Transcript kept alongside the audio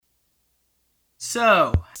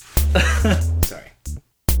So. Sorry.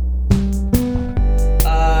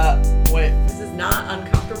 Wait. This is not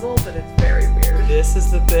uncomfortable, but it's very weird. This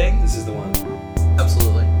is the thing? This is the one.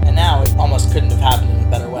 Absolutely. And now it almost couldn't have happened in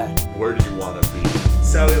a better way. Where do you want to be?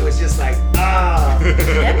 So it was just like,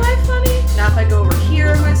 Am I funny? Now if I go over here,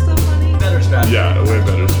 am I still funny? Better strategy. Yeah, way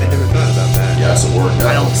better. I never thought about that. Yes, it worked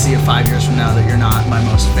I out. don't see it 5 years from now that you're not my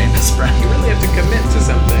most famous friend. You really have to commit to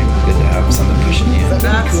something. Good to have something pushing you.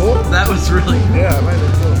 That was really cool. Yeah, it might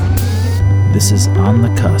have been cool. This is On the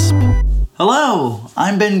Cusp. Hello,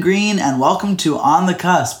 I'm Ben Green, and welcome to On the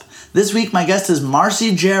Cusp. This week, my guest is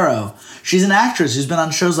Marcy Jarreau. She's an actress who's been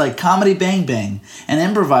on shows like Comedy Bang Bang, an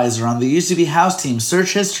improviser on the UCB house team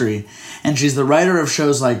Search History, and she's the writer of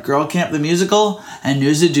shows like Girl Camp the Musical and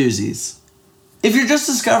News of Doozies. If you're just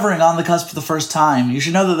discovering On the Cusp for the first time, you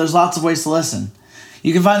should know that there's lots of ways to listen.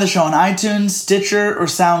 You can find the show on iTunes, Stitcher, or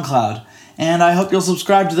SoundCloud, and I hope you'll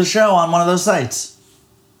subscribe to the show on one of those sites.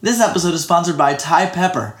 This episode is sponsored by Thai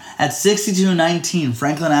Pepper at 6219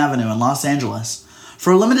 Franklin Avenue in Los Angeles.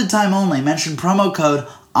 For a limited time only, mention promo code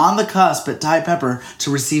ONTHECUSP at Thai Pepper to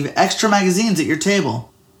receive extra magazines at your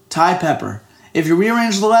table. Thai Pepper. If you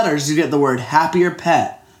rearrange the letters, you get the word happier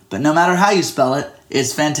pet. But no matter how you spell it,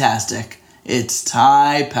 it's fantastic. It's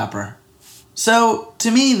Thai Pepper. So, to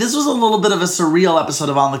me, this was a little bit of a surreal episode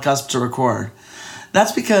of On the Cusp to record.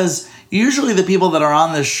 That's because usually the people that are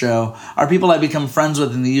on this show are people I become friends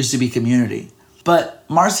with in the UCB community. But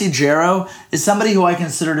Marcy Jarreau is somebody who I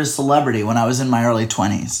considered a celebrity when I was in my early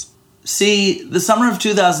 20s. See, the summer of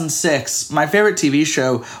 2006, my favorite TV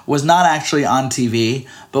show was not actually on TV,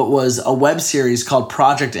 but was a web series called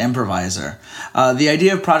Project Improviser. The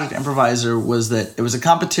idea of Project Improviser was that it was a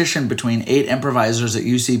competition between 8 improvisers at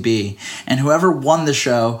UCB, and whoever won the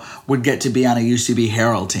show would get to be on a UCB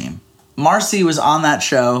Herald team. Marcy was on that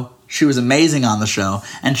show, she was amazing on the show,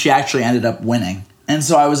 and she actually ended up winning. And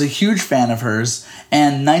so I was a huge fan of hers,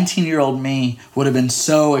 and 19-year-old me would have been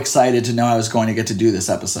so excited to know I was going to get to do this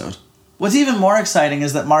episode. What's even more exciting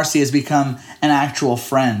is that Marcy has become an actual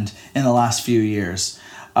friend in the last few years.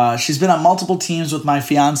 She's been on multiple teams with my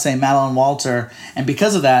fiance, Madeline Walter, and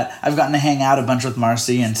because of that, I've gotten to hang out a bunch with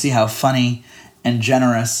Marcy and see how funny and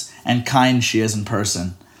generous and kind she is in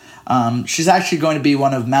person. She's actually going to be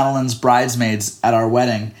one of Madeline's bridesmaids at our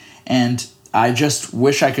wedding, and I just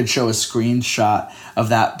wish I could show a screenshot of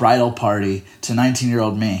that bridal party to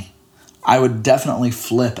 19-year-old me. I would definitely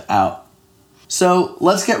flip out. So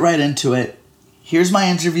let's get right into it. Here's my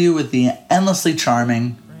interview with the endlessly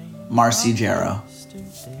charming Marcy Jarreau.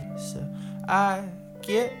 I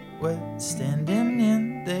get wet standing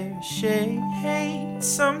in their shade.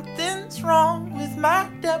 Something's wrong with my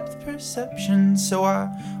depth perception, so I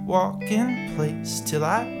walk in place till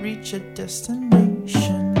I reach a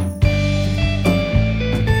destination.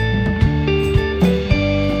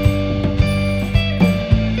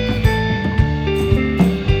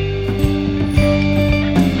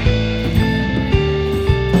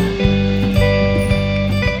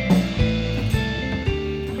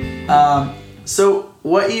 So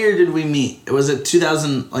what year did we meet? Was it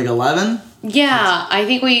 2011? Yeah, I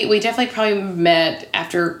think we definitely probably met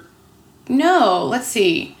after... No, let's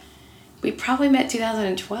see. We probably met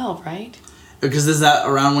 2012, right? Because is that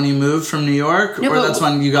around when you moved from New York? No, or that's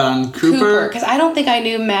when you got on Cooper? Because I don't think I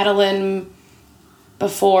knew Madeline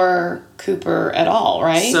before Cooper at all,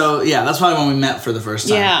 right? So, yeah, that's probably when we met for the first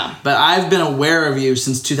time. Yeah. But I've been aware of you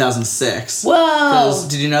since 2006. Whoa!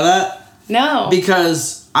 Did you know that? No.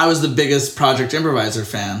 Because I was the biggest Project Improviser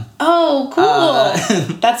fan. Oh,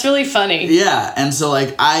 cool. That's really funny. Yeah, and so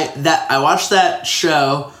like I watched that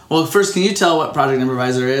show. Well, first, can you tell what Project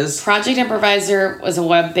Improviser is? Project Improviser was a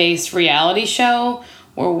web-based reality show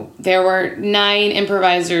where there were 9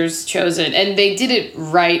 improvisers chosen, and they did it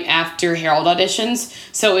right after Herald auditions,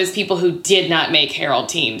 so it was people who did not make Herald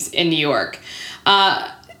teams in New York.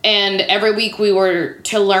 And every week we were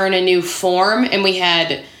to learn a new form, and we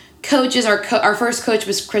had coaches. Our first coach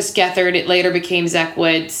was Chris Gethard. It later became Zach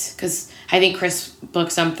Woods, because I think Chris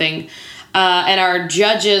booked something. And our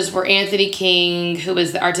judges were Anthony King, who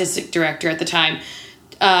was the artistic director at the time,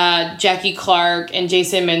 Jackie Clark, and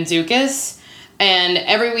Jason Mantzoukas. And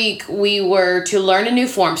every week we were to learn a new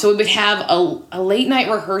form. So we would have a late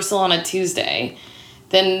night rehearsal on a Tuesday.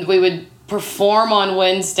 Then we would perform on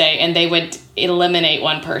Wednesday, and they would eliminate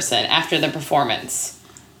one person after the performance.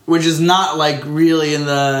 Which is not like really in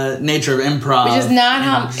the nature of improv. Which is not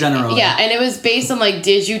how... generally. Yeah, and it was based on like,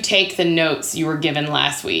 did you take the notes you were given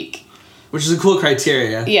last week? Which is a cool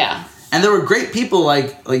criteria. Yeah. And there were great people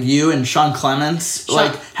like you and Sean Clements,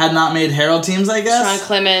 had not made Herald teams, I guess. Sean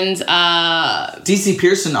Clements. DC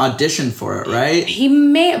Pearson auditioned for it, right?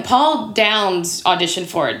 Paul Downs auditioned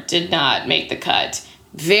for it, did not make the cut.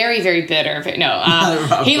 Very, very bitter.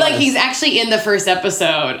 He's actually in the first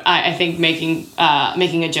episode, I think, making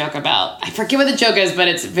a joke about, I forget what the joke is, but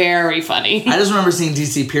it's very funny. I just remember seeing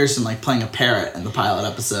DC Pearson playing a parrot in the pilot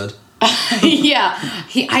episode. Yeah.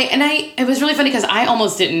 It was really funny because I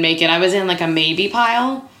almost didn't make it. I was in a maybe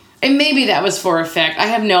pile. And maybe that was for effect. I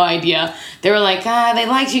have no idea. They were like, they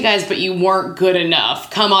liked you guys, but you weren't good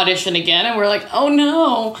enough. Come audition again. And we're like, oh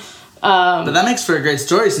no. But that makes for a great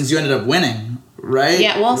story since you ended up winning. Right?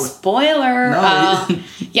 Yeah, well, spoiler. No,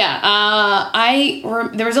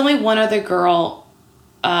 there was only one other girl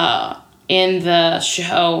in the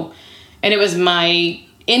show, and it was my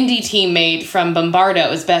indie teammate from Bombardo. It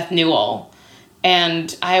was Beth Newell.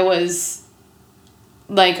 And I was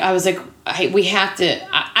like, we have to...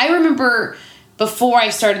 I remember before I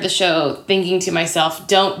started the show thinking to myself,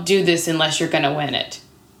 don't do this unless you're going to win it.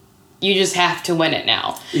 You just have to win it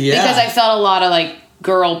now. Yeah. Because I felt a lot of,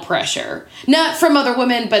 girl pressure, not from other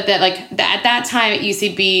women, but that at that time at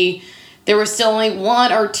UCB there were still only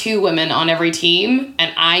 1 or 2 women on every team,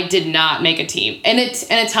 and I did not make a team. And it's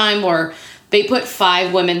in a time where they put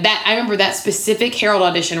 5 women, that I remember that specific Herald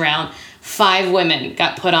audition round, 5 women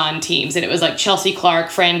got put on teams, and it was Chelsea Clark,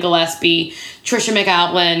 Fran Gillespie, Trisha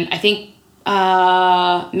McAlpin, I think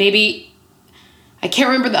maybe I can't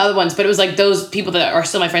remember the other ones, but it was those people that are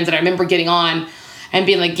still my friends that I remember getting on and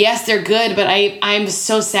being yes, they're good, but I'm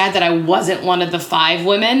so sad that I wasn't one of the 5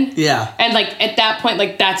 women. Yeah. And at that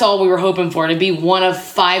point, that's all we were hoping for, to be one of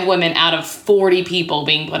 5 women out of 40 people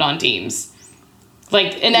being put on teams.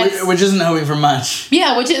 And that's, which isn't hoping for much.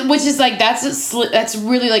 Yeah, which is that's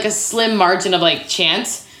really a slim margin of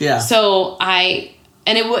chance. Yeah. So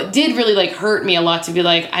it did really hurt me a lot to be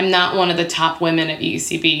I'm not one of the top women at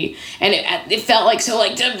UCB, and it felt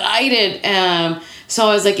so divided. So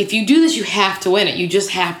I was if you do this, you have to win it. You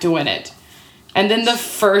just have to win it. And then the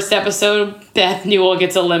first episode, Beth Newell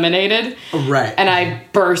gets eliminated. Right. And I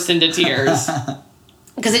burst into tears.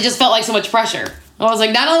 Because it just felt so much pressure. I was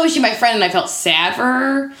not only was she my friend and I felt sad for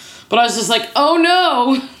her, but I was just oh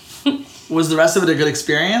no. Was the rest of it a good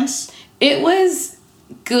experience? It was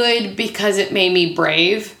good because it made me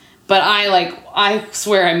brave. But I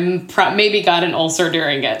swear I maybe got an ulcer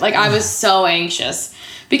during it. I was so anxious.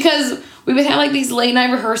 Because we would have these late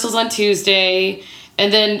night rehearsals on Tuesday,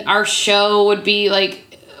 and then our show would be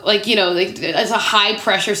it's a high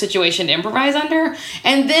pressure situation to improvise under,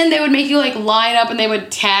 and then they would make you line up and they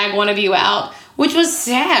would tag one of you out, which was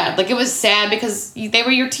sad. It was sad because they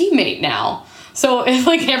were your teammate now. So if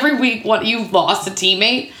every week you lost a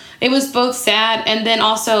teammate, it was both sad, and then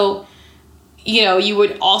also, you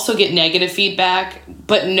would also get negative feedback,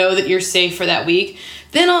 but know that you're safe for that week.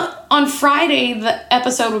 Then on Friday, the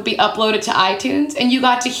episode would be uploaded to iTunes, and you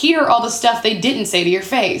got to hear all the stuff they didn't say to your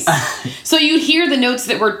face. So you'd hear the notes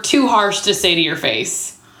that were too harsh to say to your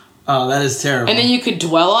face. Oh, that is terrible. And then you could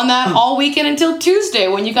dwell on that all weekend until Tuesday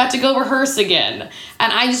when you got to go rehearse again.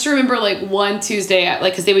 And I just remember one Tuesday,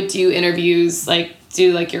 because they would do interviews,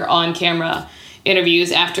 your on-camera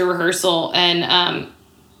interviews after rehearsal, and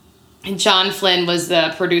John Flynn was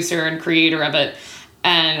the producer and creator of it,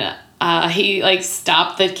 and he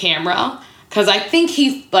stopped the camera because I think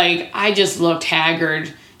I just looked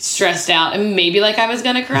haggard, stressed out, and maybe I was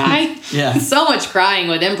gonna cry. Yeah. So much crying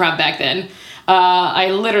with improv back then. I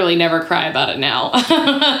literally never cry about it now.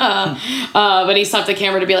 But he stopped the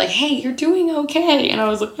camera to be hey, you're doing okay, and I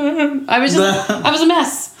was I was a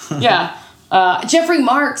mess. Yeah. Jeffrey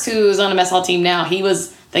Marks, who's on a mess hall team now, he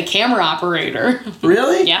was the camera operator.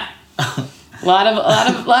 Really? Yeah. A lot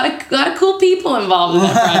of cool people involved in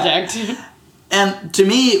that project. And to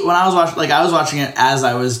me, when I was watching, I was watching it as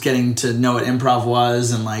I was getting to know what improv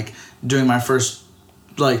was, and doing my first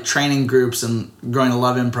training groups and growing to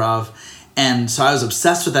love improv. And so I was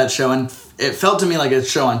obsessed with that show, and it felt to me like a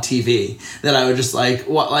show on TV that I would just I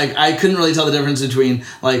couldn't really tell the difference between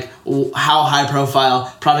how high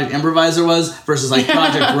profile Project Improviser was versus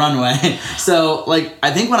Project Runway. So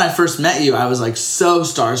I think when I first met you, I was so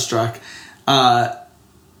starstruck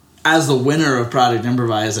as the winner of Project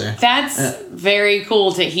Improviser. That's very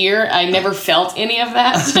cool to hear. I never felt any of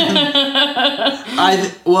that.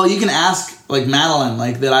 Well, you can ask Madeline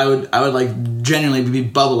that I would genuinely be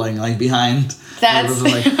bubbling behind. That's do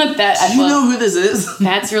you know who this is?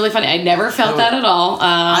 That's really funny. I never felt that at all.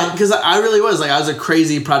 Because I really was I was a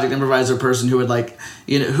crazy Project Improviser person who would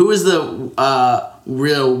who was the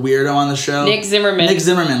real weirdo on the show. Nick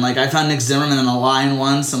Zimmerman. Like, I found Nick Zimmerman in a line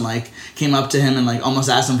once and, like, came up to him and, like, almost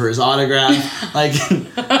asked him for his autograph. Like...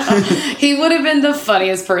 He would have been the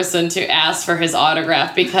funniest person to ask for his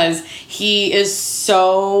autograph because he is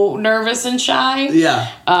so nervous and shy.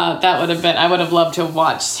 Yeah. That would have been... I would have loved to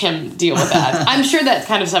watch him deal with that. I'm sure that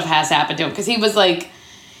kind of stuff has happened to him because he was, like...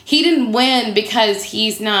 He didn't win because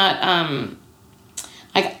he's not...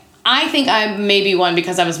 like, I think I maybe won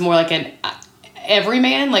because I was more like an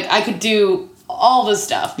everyman. Like, I could do all this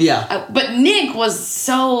stuff. Yeah. But Nick was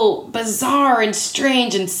so bizarre and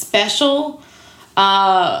strange and special.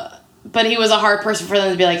 But he was a hard person for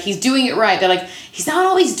them to be like, he's doing it right. They're like, he's not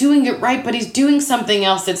always doing it right, but he's doing something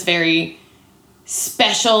else that's very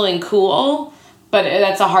special and cool. But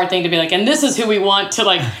that's a hard thing to be like, and this is who we want to,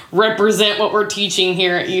 like, represent what we're teaching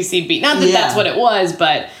here at UCB. Not that that's what it was,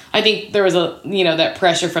 but I think there was that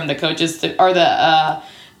pressure from the coaches or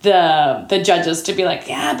the judges to be like,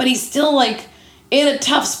 yeah, but he's still, like, in a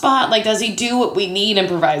tough spot. Like, does he do what we need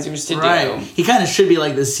improvisers to do? He kind of should be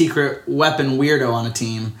like the secret weapon weirdo on a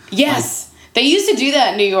team. Yes. Like, they used to do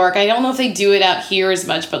that in New York. I don't know if they do it out here as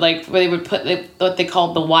much, but, like, where they would put what they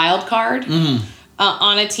called the wild card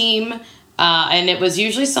on a team. And it was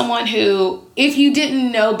usually someone who, if you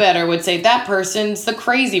didn't know better, would say that person's the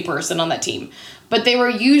crazy person on that team. But they were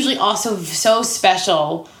usually also so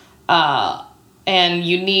special and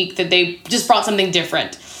unique that they just brought something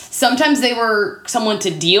different. Sometimes they were someone to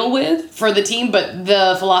deal with for the team, but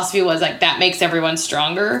the philosophy was like that makes everyone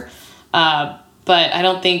stronger. But I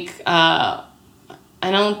don't think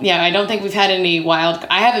I don't think we've had any wild.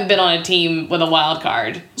 I haven't been on a team with a wild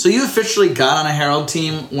card. So you officially got on a Herald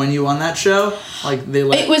team when you won that show? Like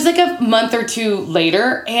it was like a month or two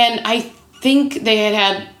later, and I think they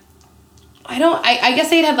had. I guess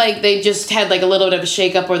they just had like a little bit of a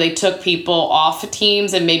shakeup where they took people off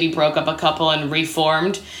teams and maybe broke up a couple and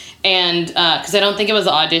reformed. And because I don't think it was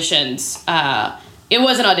auditions. It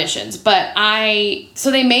wasn't auditions, but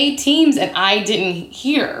so they made teams and I didn't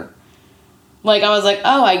hear. Like, I was like,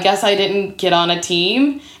 oh, I guess I didn't get on a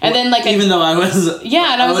team. And then, like... Even though I was...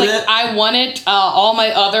 Yeah, and I was like, I won it. All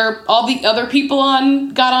the other people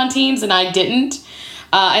got on teams, and I didn't.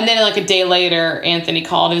 And then, like, a day later, Anthony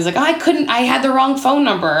called, and he was like, I had the wrong phone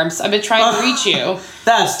number. I've been trying to reach you.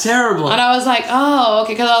 That's terrible. And I was like, oh,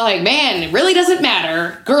 okay, because I was like, man, it really doesn't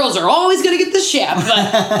matter. Girls are always going to get the ship.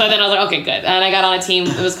 But then I was like, okay, good. And I got on a team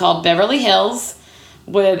that was called Beverly Hills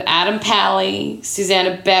with Adam Pally,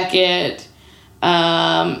 Susanna Beckett...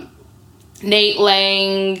 Nate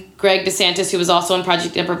Lang, Greg DeSantis, who was also on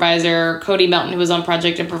Project Improviser, Cody Melton, who was on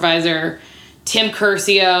Project Improviser, Tim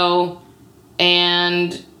Curcio,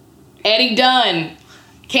 and Eddie Dunn.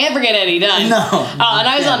 Can't forget Eddie Dunn. No. And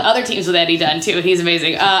I was on other teams with Eddie Dunn, too. He's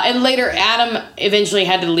amazing. And later, Adam eventually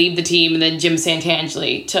had to leave the team, and then Jim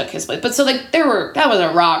Santangeli took his place. But so, like, there were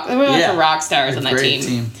a rock stars on that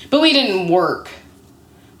team. But we didn't work.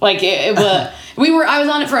 Like, it was... I was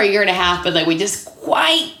on it for a year and a half, but, like, we just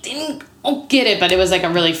quite didn't get it, but it was, like, a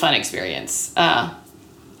really fun experience.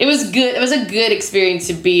 It was good. It was a good experience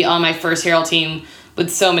to be on my first Herald team with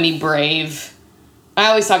so many brave... I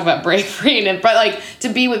always talk about bravery, but, like, to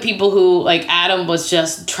be with people who, like, Adam was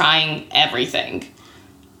just trying everything.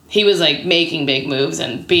 He was, like, making big moves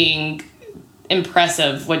and being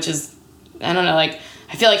impressive, which is, I don't know, like,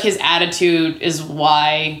 I feel like his attitude is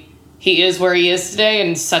why... he is where he is today,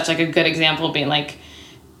 and such like a good example of being like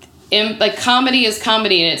comedy is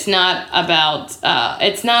comedy, and it's not about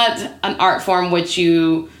it's not an art form which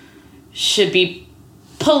you should be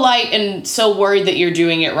polite and so worried that you're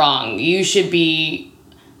doing it wrong. You should be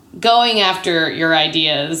going after your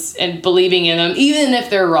ideas and believing in them, even if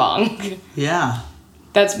they're wrong. Yeah,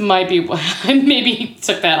 that's might be I maybe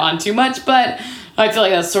took that on too much, but I feel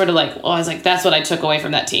like that's sort of like I was like that's what I took away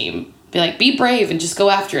from that team. Be like, be brave and just go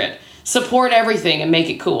after it. Support everything and make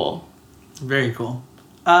it cool. Very cool.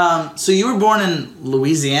 So you were born in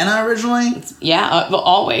Louisiana originally? Yeah,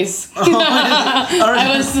 always.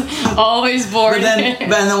 I was always born. But then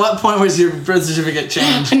at what point was your birth certificate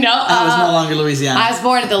changed? No, it was no longer Louisiana. I was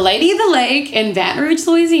born at the Lady of the Lake in Baton Rouge,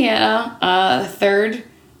 Louisiana.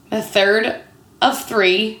 The third of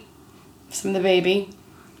three from the baby.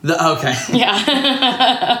 Okay.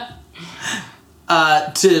 Yeah.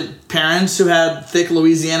 To parents who had thick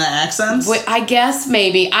Louisiana accents? I guess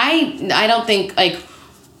maybe. I don't think, like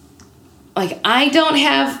I don't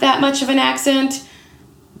have that much of an accent,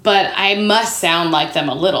 but I must sound like them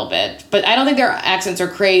a little bit. But I don't think their accents are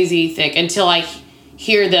crazy thick until I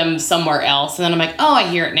hear them somewhere else. And then I'm like, oh, I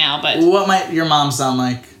hear it now. But what might your mom sound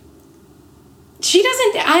like?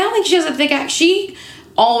 I don't think she has a thick accent.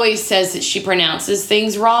 always says that she pronounces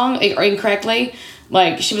things wrong or incorrectly.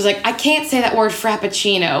 Like, she was like, I can't say that word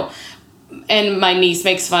frappuccino. And my niece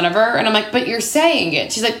makes fun of her. And I'm like, but you're saying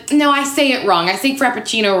it. She's like, no, I say it wrong. I say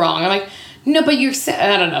frappuccino wrong. I'm like, no, but you're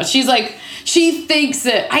I don't know. She's like, she thinks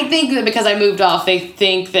that, I think that because I moved off, they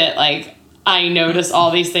think that, like, I notice all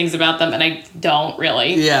these things about them, and I don't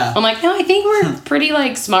really. Yeah. I'm like, no, I think we're pretty,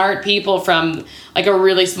 like, smart people from, like, a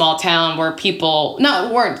really small town where people,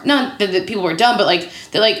 not that people were dumb, but, like,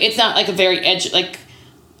 that, like, it's not, like, a very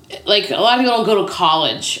like a lot of people don't go to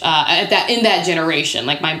college in that generation.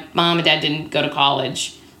 Like, my mom and dad didn't go to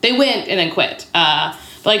college. They went and then quit. But,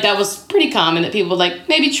 like, that was pretty common that people would, like,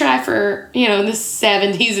 maybe try for, in the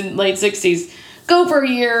 70s and late 60s. Go for a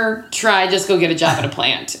year, just go get a job at a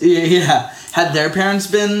plant. Yeah. Had their parents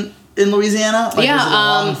been in Louisiana? Like, yeah. Was it a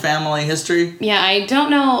long family history? Yeah, I don't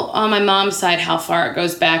know on my mom's side how far it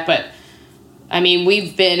goes back, but, I mean,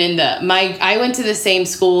 we've been I went to the same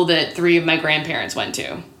school that 3 of my grandparents went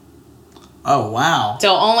to. Oh, wow.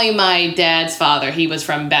 So only my dad's father, he was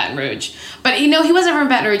from Baton Rouge. But, he wasn't from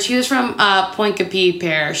Baton Rouge. He was from Pointe-Coupee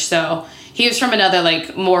Parish. So he was from another,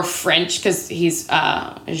 like, more French, because he's,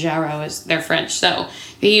 Jarreau they're French. So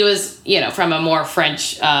he was, from a more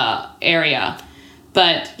French area.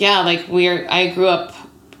 But, yeah, like, I grew up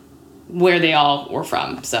where they all were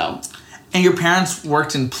from, so. And your parents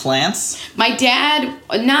worked in plants? My dad,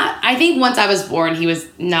 I think once I was born, he was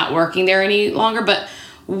not working there any longer, but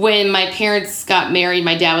when my parents got married,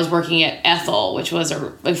 my dad was working at Ethel, which was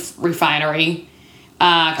a refinery.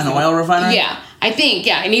 An oil refinery? Yeah, I think,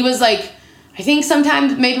 yeah. And he was like, I think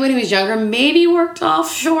sometimes, maybe when he was younger, maybe worked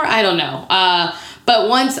offshore. I don't know. But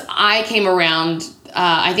once I came around,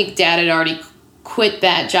 I think Dad had already quit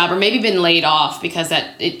that job or maybe been laid off because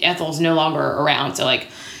Ethel's no longer around. So, like,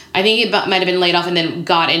 I think it might have been laid off and then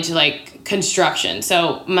got into, like, construction.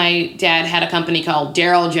 So my dad had a company called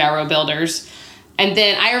Darryl Jarreau Builders. And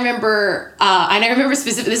then I remember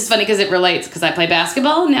specifically, this is funny because it relates, because I play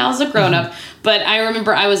basketball now as a grown-up, but I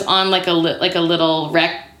remember I was on like a little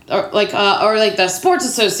rec, or like the sports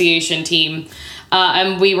association team,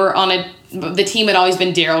 and we were on the team had always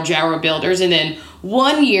been Darryl Jarreau Builders, and then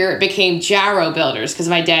one year it became Jarreau Builders because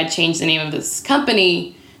my dad changed the name of this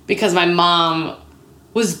company because my mom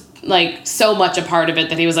was like so much a part of it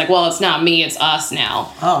that he was like, well, it's not me, it's us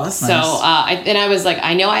now. Oh, that's nice. So, I was like,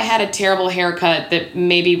 I know I had a terrible haircut that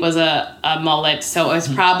maybe was a mullet, so it was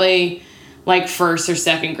probably like 1st or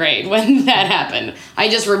 2nd grade when that happened. I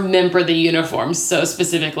just remember the uniforms so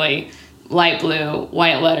specifically. Light blue,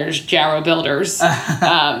 white letters, Jarreau Builders.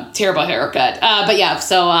 Terrible haircut. But yeah,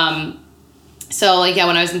 so like, yeah,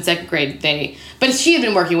 when I was in 2nd grade, but she had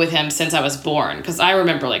been working with him since I was born, because I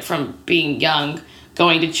remember, like, from being young,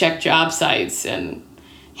 going to check job sites and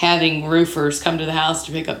having roofers come to the house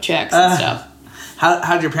to pick up checks and stuff.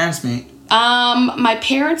 How'd your parents meet? My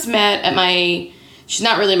parents met at she's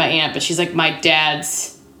not really my aunt, but she's like my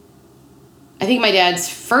dad's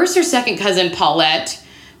 1st or 2nd cousin, Paulette.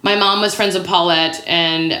 My mom was friends with Paulette,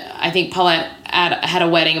 and I think Paulette had a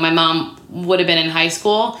wedding, and my mom would have been in high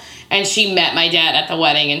school. And she met my dad at the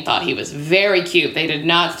wedding and thought he was very cute. They did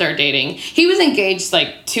not start dating. He was engaged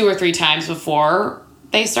like 2 or 3 times before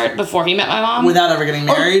he met my mom. Without ever getting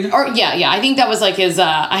married? Yeah. I think that was like his,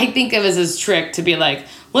 I think it was his trick to be like,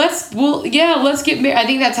 let's get married. I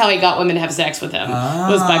think that's how he got women to have sex with him,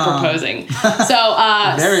 was by proposing. So,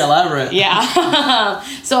 very elaborate. Yeah.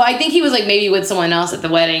 So I think he was like maybe with someone else at the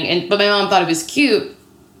wedding, but my mom thought it was cute.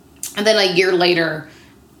 And then a year later,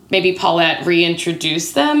 maybe Paulette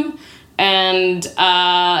reintroduced them, and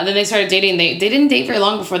then they started dating. They didn't date very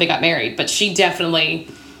long before they got married, but she definitely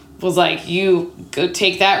was like, you go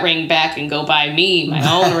take that ring back and go buy me my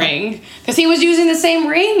own ring, because he was using the same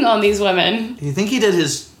ring on these women. Do you think he did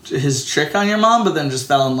his trick on your mom, but then just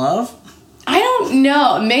fell in love? I don't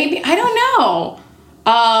know. Maybe. I don't know.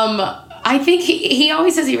 I think he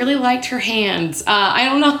always says he really liked her hands. I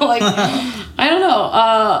don't know. Like, I don't know.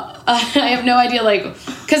 I have no idea. Like,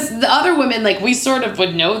 because the other women, like, we sort of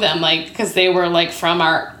would know them, like, because they were, like, from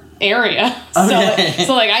our area. Okay.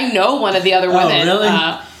 So, like, I know one of the other women. Oh, really?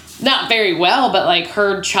 Not very well, but, like,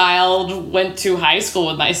 her child went to high school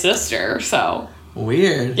with my sister, so.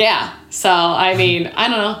 Weird. Yeah. So, I mean, I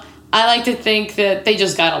don't know. I like to think that they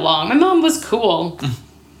just got along. My mom was cool.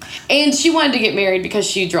 And she wanted to get married because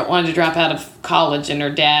she wanted to drop out of college, and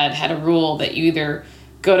her dad had a rule that you either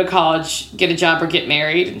go to college, get a job, or get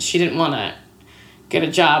married, and she didn't want to get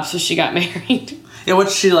a job, so she got married. Yeah,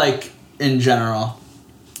 what's she like in general?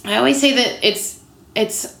 I always say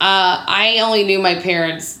that I only knew my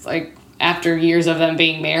parents, like, after years of them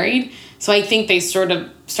being married, so I think they sort of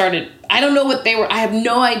started I don't know what they were. I have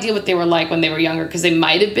no idea what they were like when they were younger because they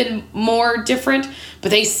might have been more different,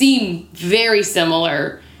 but they seem very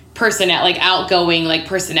similar like outgoing, like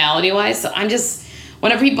personality wise. So I'm just,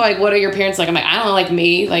 whenever people are like, what are your parents like? I'm like, I don't know, like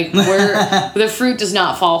me. Like the fruit does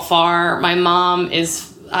not fall far. My mom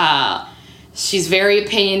is, she's very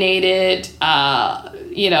opinionated,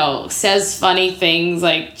 says funny things,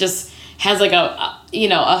 like just has like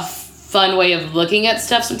a fun way of looking at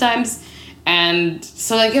stuff sometimes. And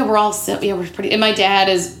so like, yeah, we're pretty, and my dad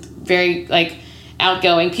is very like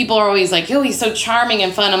outgoing. People are always like, oh, he's so charming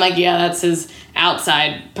and fun. I'm like, yeah, that's his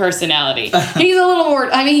outside personality. He's a little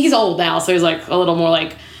more, I mean, he's old now, so he's like a little more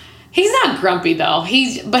like, he's not grumpy though.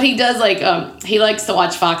 But he does like, he likes to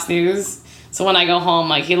watch Fox News. So when I go home,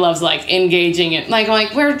 like he loves like engaging it. Like I'm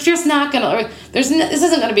like, we're just not gonna. This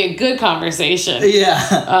isn't gonna be a good conversation.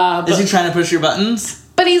 Yeah. Is he trying to push your buttons?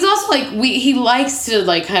 But he's also like he likes to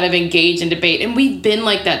like kind of engage in debate, and we've been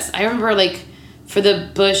like that. I remember like for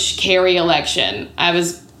the Bush-Kerry election, I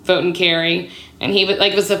was voting Kerry, and he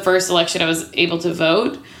it was the first election I was able to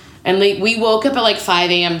vote, and we woke up at like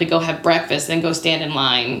 5 a.m. to go have breakfast and go stand in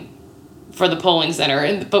line for the polling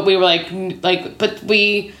center. But we were but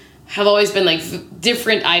we have always been like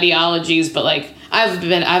different ideologies, but like I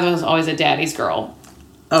was always a daddy's girl.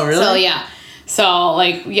 Oh, really? So yeah. So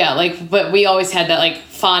but we always had that like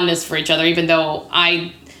fondness for each other, even though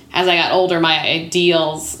as I got older, my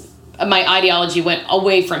ideology went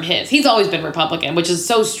away from his. He's always been Republican, which is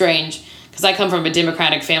so strange because I come from a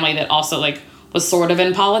Democratic family that also like was sort of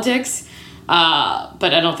in politics.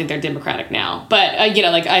 But I don't think they're Democratic now. But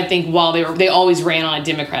I think while they always ran on a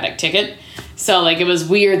Democratic ticket. So, like, it was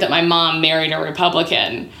weird that my mom married a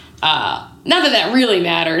Republican. Not that really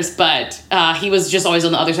matters, but he was just always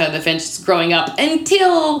on the other side of the fence growing up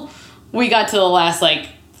until we got to the last, like,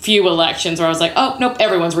 few elections where I was like, oh, nope,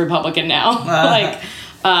 everyone's Republican now.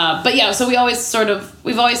 But yeah, so we've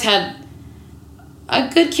always had a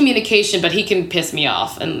good communication, but he can piss me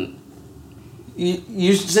off. And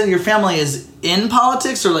you said your family is in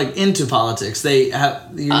politics or like into politics?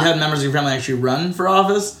 Had members of your family actually run for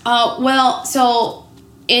office? Well, so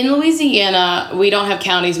in Louisiana, we don't have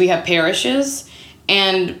counties, we have parishes.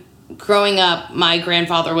 And growing up, my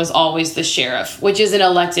grandfather was always the sheriff, which is an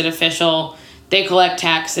elected official. They collect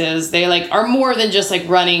taxes. They like are more than just like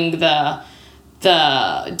running the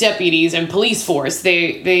deputies and police force.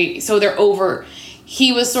 They're over.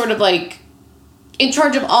 He was sort of like in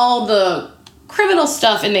charge of all the criminal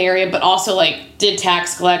stuff in the area, but also like did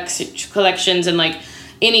tax collections and like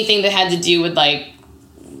anything that had to do with like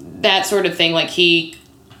that sort of thing. Like he,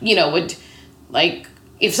 would like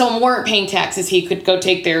if someone weren't paying taxes, he could go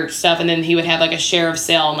take their stuff, and then he would have like a sheriff's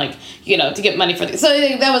sale and like to get money for so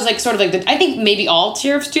that was like sort of like I think maybe all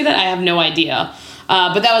sheriffs do that. I have no idea,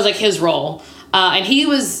 but that was like his role. And he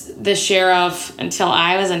was the sheriff until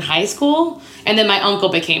I was in high school, and then my uncle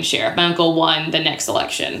became sheriff. My uncle won the next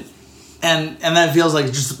election. And that feels like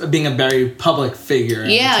just being a very public figure.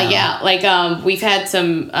 Yeah. Like we've had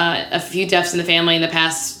a few deaths in the family in the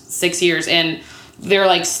past 6 years, and they're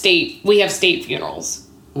like we have state funerals.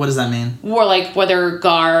 What does that mean? Or like whether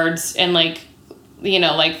guards and like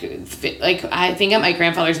I think at my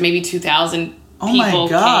grandfather's maybe 2,000 people oh my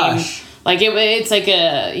gosh. came. Like it's like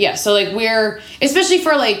so like we're especially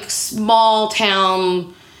for like small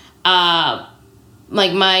town.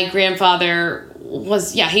 Like my grandfather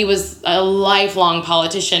he was a lifelong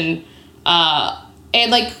politician,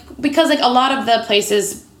 and like because like a lot of the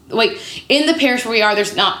places like in the parish where we are,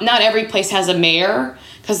 there's not every place has a mayor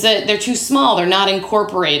because they're too small, they're not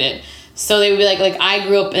incorporated. So they would be like I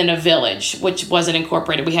grew up in a village which wasn't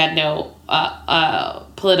incorporated. We had no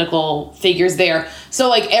political figures there, so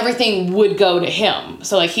like everything would go to him.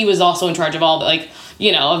 So like he was also in charge of all the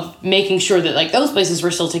of making sure that like those places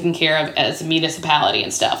were still taken care of as a municipality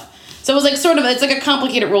and stuff. So it was like it's like a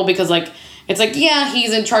complicated role because like it's like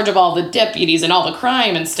he's in charge of all the deputies and all the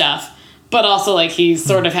crime and stuff, but also like he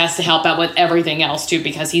sort of has to help out with everything else too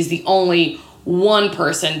because he's the only one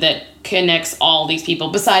person that connects all these people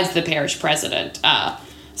besides the parish president.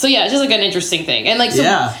 So yeah, it's just like an interesting thing. And like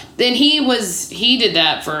then he did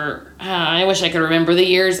that for I wish I could remember the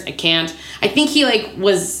years. I can't. I think he like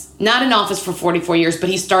was not in office for 44 years, but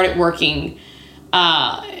he started working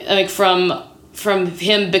like from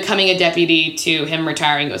him becoming a deputy to him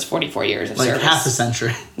retiring, it was 44 years of service. Like half a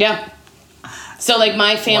century. Yeah. So like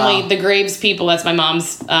my family, the Graves people, that's my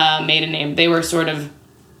mom's maiden name. They were sort of,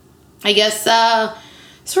 I guess, not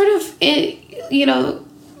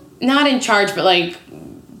in charge, but like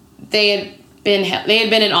they had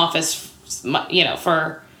been in office,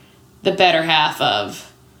 for the better half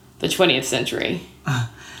of the 20th century.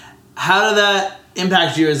 How did that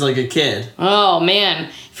impact you as like a kid? Oh man,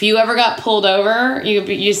 if you ever got pulled over,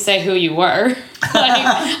 you say who you were. Like,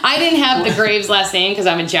 I didn't have the Graves last name because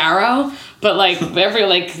I'm a Jarrow, but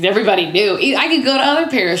everybody knew. I could go to other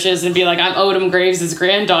parishes and be like, I'm Odom Graves'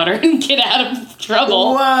 granddaughter and get out of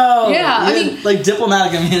trouble. Whoa! Yeah, I mean, like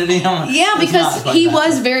diplomatic immunity. Yeah, because he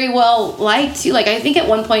was very well liked too. Like, I think at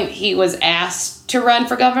one point he was asked to run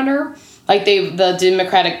for governor. Like, the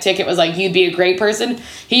Democratic ticket was like, you'd be a great person.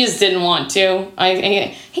 He just didn't want to.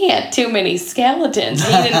 He had too many skeletons.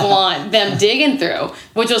 He didn't want them digging through,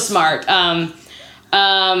 which was smart.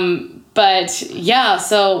 But yeah,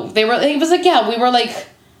 so we were like,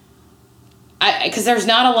 because there's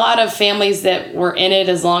not a lot of families that were in it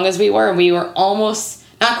as long as we were. We were almost,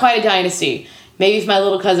 not quite a dynasty. Maybe if my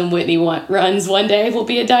little cousin Whitney runs one day, we'll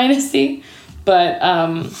be a dynasty. But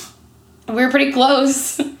we were pretty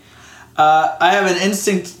close. I have an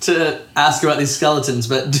instinct to ask about these skeletons,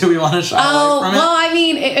 but do we want to shy away from it? Well, I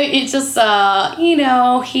mean, it's just, I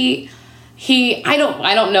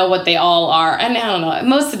don't know what they all are, and I don't know,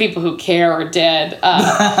 most of the people who care are dead,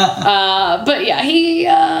 but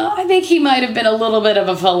yeah, I think he might have been a little bit of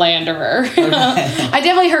a philanderer. Okay. I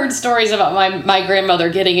definitely heard stories about my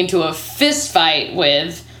grandmother getting into a fist fight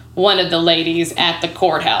with one of the ladies at the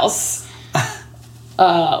courthouse.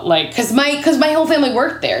 Cause my whole family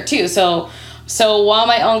worked there too. So while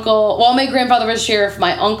my grandfather was sheriff,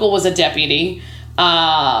 my uncle was a deputy.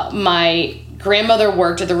 My grandmother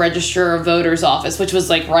worked at the Register of Voters office, which was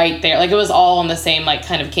like right there. Like, it was all on the same like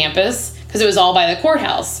kind of campus because it was all by the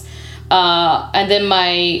courthouse. And then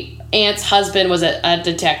my aunt's husband was a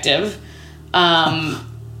detective.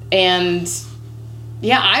 And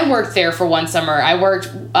yeah, I worked there for one summer. I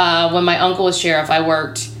worked, when my uncle was sheriff, I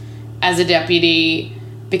worked as a deputy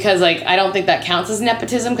because, like, I don't think that counts as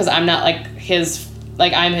nepotism because I'm not, like,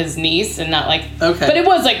 I'm his niece and not, like... Okay. But it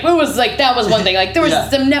was, like, that was one thing. Like, there was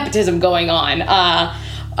some nepotism going on.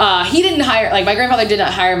 He didn't hire... Like, my grandfather did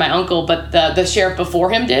not hire my uncle, but the sheriff before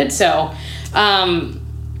him did, so...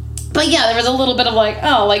 but, yeah, there was a little bit of, like,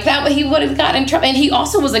 that he would have gotten in trouble. And he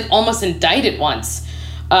also was, like, almost indicted once.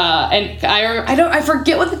 And I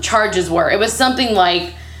forget what the charges were. It was something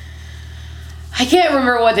like... I can't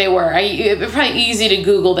remember what they were. It's probably easy to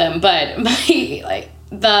Google them, but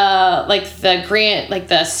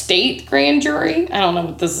the state grand jury, I don't know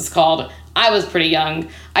what this is called. I was pretty young.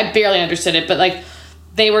 I barely understood it, but like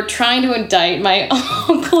they were trying to indict my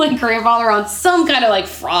uncle and grandfather on some kind of like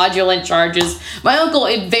fraudulent charges. My uncle,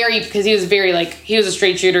 because he was he was a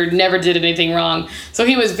straight shooter, never did anything wrong. So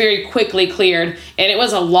he was very quickly cleared, and it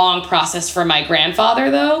was a long process for my grandfather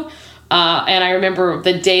though. And I remember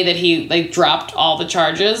the day that he like dropped all the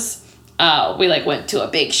charges, we like went to a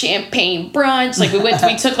big champagne brunch. Like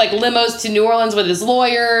we took like limos to New Orleans with his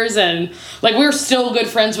lawyers, and like we were still good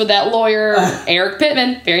friends with that lawyer, Eric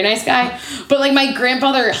Pittman, very nice guy. But like my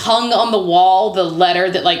grandfather hung on the wall the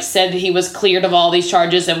letter that like said that he was cleared of all these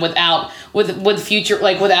charges and without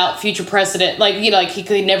future precedent, like, you know, like he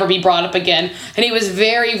could never be brought up again. And he was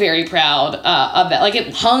very, very proud of that. Like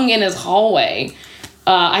it hung in his hallway.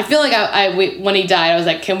 I feel like when he died, I was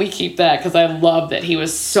like, can we keep that? Because I love that he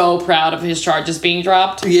was so proud of his charges being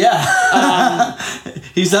dropped. Yeah.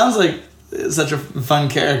 He sounds like such a fun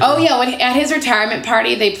character. Oh, yeah. At his retirement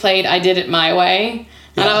party, they played I Did It My Way.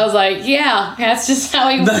 Yeah. And I was like, yeah, that's just how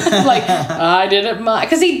he was. Like, I did it my...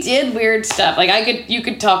 Because he did weird stuff. Like, you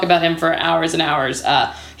could talk about him for hours and hours.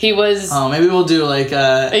 He was... Oh, maybe we'll do, like,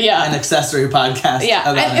 an accessory podcast.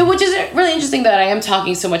 Yeah, which is really interesting that I am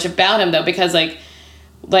talking so much about him, though, because, like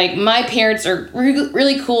my parents are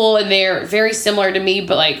really cool and they're very similar to me,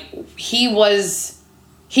 but like he was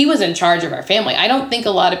in charge of our family. I don't think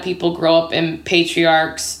a lot of people grow up in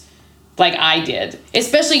patriarchs like I did,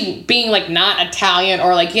 especially being like not Italian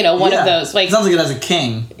or like, you know, one of those like. It sounds like it as a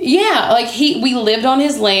king. Yeah, like we lived on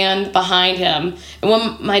his land behind him, and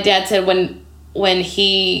when my dad said when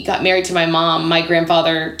he got married to my mom, my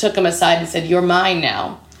grandfather took him aside and said, "You're mine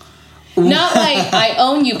now." Not like I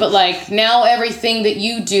own you, but like now everything that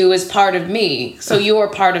you do is part of me. So you're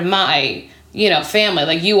part of my, you know, family.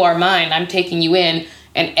 Like you are mine. I'm taking you in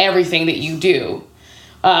and everything that you do.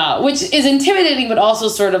 Which is intimidating, but also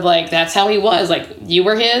sort of like that's how he was. Like you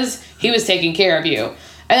were his, he was taking care of you.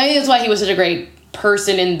 And I think that's why he was such a great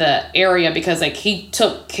person in the area, because like he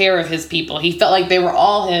took care of his people. He felt like they were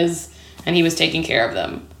all his and he was taking care of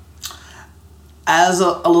them. As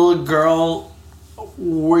a little girl,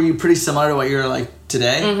 were you pretty similar to what you're like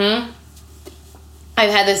today? Mm-hmm. I've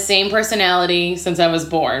had the same personality since I was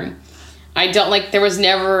born. There was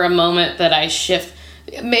never a moment that I shift.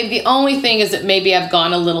 Maybe the only thing is that maybe I've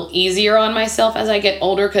gone a little easier on myself as I get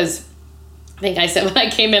older, because think I said when I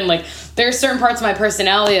came in, like, there are certain parts of my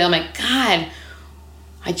personality that I'm like, God,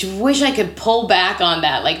 I just wish I could pull back on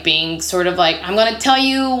that, like being sort of like, I'm going to tell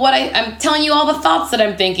you I'm telling you all the thoughts that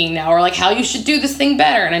I'm thinking now, or like how you should do this thing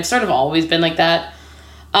better. And I've sort of always been like that.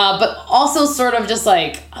 But also sort of just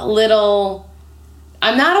like a little,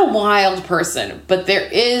 I'm not a wild person, but there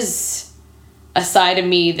is a side of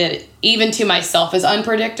me that even to myself is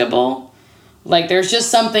unpredictable. Like, there's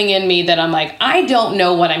just something in me that I'm like, I don't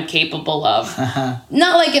know what I'm capable of.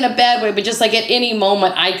 Not like in a bad way, but just like at any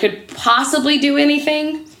moment I could possibly do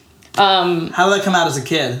anything. How did that come out as a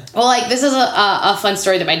kid? Well, like, this is a fun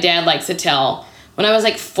story that my dad likes to tell. When I was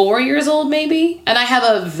like 4 years old, maybe, and I have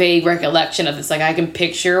a vague recollection of this. Like, I can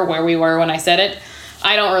picture where we were when I said it.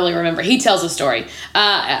 I don't really remember. He tells a story.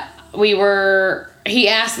 He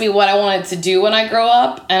asked me what I wanted to do when I grow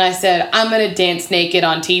up, and I said, I'm going to dance naked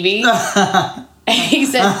on TV. And he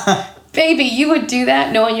said, baby, you would do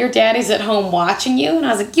that knowing your daddy's at home watching you? And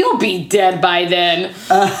I was like, you'll be dead by then.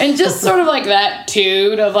 And just sort of like that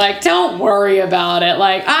dude of like, don't worry about it.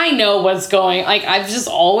 Like, I know what's going, like, I've just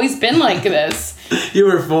always been like this. You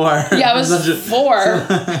were 4. Yeah, I was 4.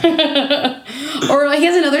 Or like, he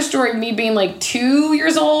has another story of me being like 2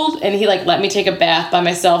 years old, and he like let me take a bath by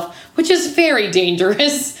myself, which is very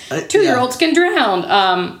dangerous. 2-year-olds can drown.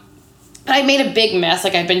 I made a big mess.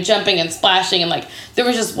 Like, I'd been jumping and splashing, and like there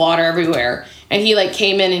was just water everywhere. And he like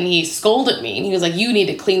came in and he scolded me, and he was like, you need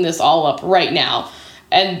to clean this all up right now.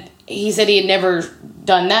 And he said he had never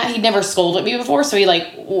done that. He'd never scolded me before, so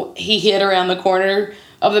he hid around the corner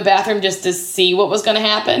of the bathroom just to see what was going to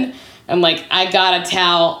happen. And like, I got a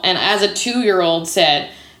towel, and as a 2-year-old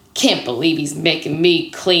said, can't believe he's making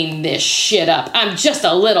me clean this shit up. I'm just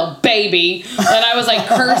a little baby. And I was like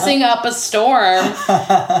cursing up a storm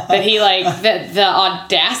that he like, the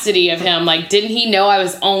audacity of him. Like, didn't he know I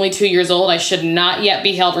was only 2 years old? I should not yet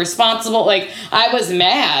be held responsible. Like, I was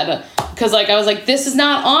mad because like, I was like, this is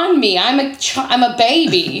not on me. I'm a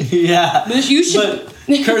baby. Yeah. You should...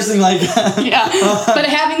 But cursing like... Yeah. But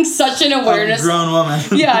having such an awareness... A grown woman.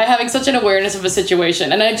 Yeah, having such an awareness of a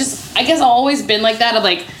situation. And I guess I've always been like that. Of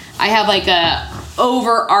like, I have like a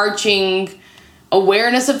overarching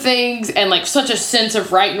awareness of things and like such a sense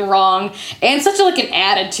of right and wrong and such like an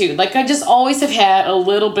attitude. Like, I just always have had a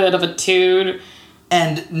little bit of a tude.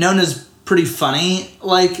 And known as pretty funny,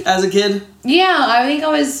 like, as a kid? Yeah, I think I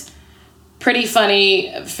was pretty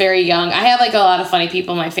funny very young. I have like a lot of funny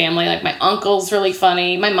people in my family. Like, my uncle's really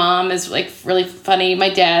funny. My mom is like really funny. My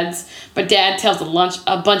dad tells a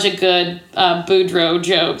bunch of good Boudreaux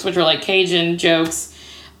jokes, which are like Cajun jokes.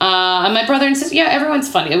 And my brother and sister, yeah, everyone's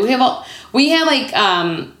funny. We have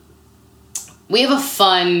a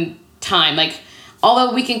fun time. Like,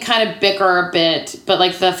 although we can kind of bicker a bit, but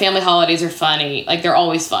like the family holidays are funny. Like, they're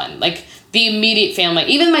always fun. Like, the immediate family,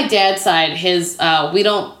 even my dad's side,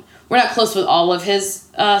 we're not close with all of his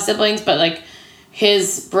siblings, but like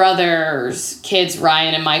his brother's kids,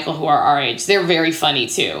 Ryan and Michael, who are our age, they're very funny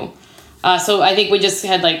too. So I think we just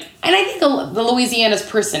had like, and I think the Louisiana's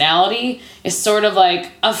personality is sort of like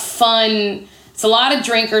a fun, it's a lot of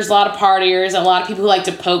drinkers, a lot of partiers, and a lot of people who like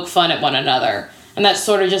to poke fun at one another. And that's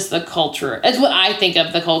sort of just the culture. It's what I think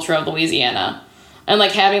of the culture of Louisiana. And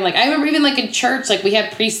like having like, I remember even like in church, like we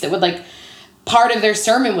had priests that would like, part of their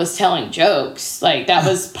sermon was telling jokes. Like, that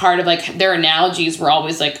was part of like their analogies were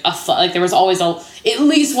always like a fun, like there was always at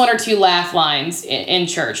least 1 or 2 laugh lines in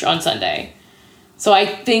church on Sunday. So I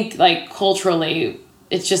think like culturally,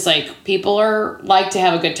 it's just like people like to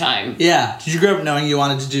have a good time. Yeah. Did you grow up knowing you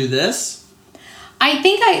wanted to do this? I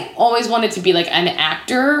think I always wanted to be like an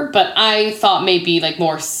actor, but I thought maybe like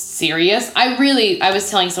more serious. I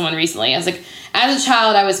was telling someone recently, I was like, as a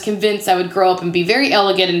child, I was convinced I would grow up and be very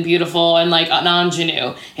elegant and beautiful and like an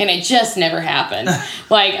ingenue, and it just never happened.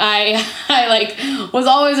 Like, I like was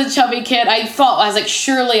always a chubby kid. I was like,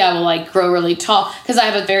 surely I will like grow really tall because I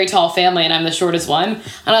have a very tall family and I'm the shortest one. And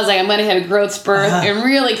I was like, I'm gonna hit a growth spurt and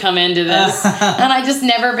really come into this. And I just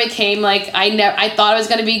never became like I thought I was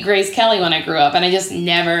gonna be Grace Kelly when I grew up, and I just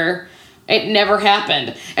never. It never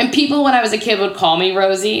happened. And people when I was a kid would call me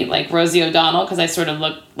Rosie, like Rosie O'Donnell, because I sort of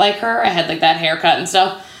looked like her. I had like that haircut and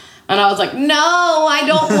stuff. And I was like, no, I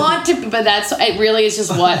don't want to. But it really is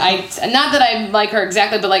just what not that I like her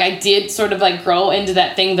exactly, but like I did sort of like grow into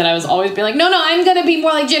that thing that I was always being like, no, I'm going to be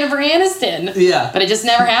more like Jennifer Aniston. Yeah. But it just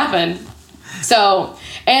never happened. So,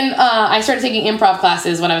 and I started taking improv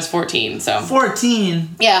classes when I was 14. So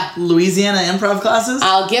 14? Yeah. Louisiana improv classes?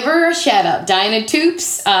 I'll give her a shout out. Diana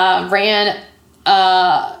Toops ran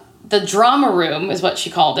the drama room, is what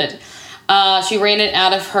she called it. She ran it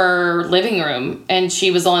out of her living room, and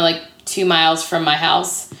she was only like 2 miles from my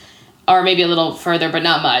house. or maybe a little further, but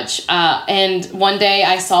not much. And one day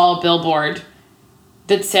I saw a billboard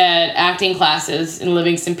that said acting classes in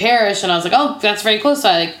Livingston Parish, and I was like, oh, that's very close. So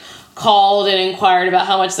I like called and inquired about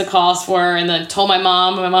how much the costs were, and then told my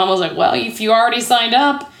mom, and my mom was like, well, if you already signed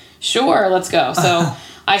up, sure, let's go. So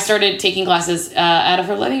I started taking classes out of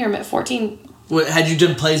her living room at 14. Had you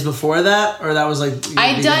done plays before that, or that was like...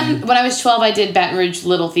 When I was 12, I did Baton Rouge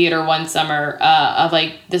Little Theater one summer of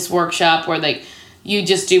like this workshop where like you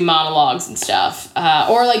just do monologues and stuff,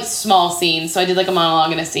 or like small scenes. So I did like a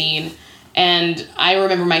monologue and a scene. And I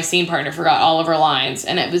remember my scene partner forgot all of her lines,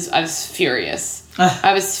 and I was furious.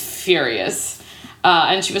 I was furious.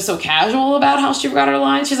 And she was so casual about how she forgot her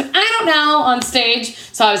lines. She's like, I don't know, on stage.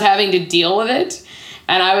 So I was having to deal with it.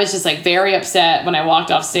 And I was just like very upset when I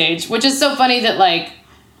walked off stage, which is so funny that like,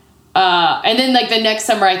 and then like the next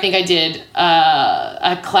summer, I think I did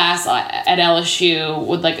a class at LSU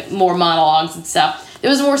with like more monologues and stuff. It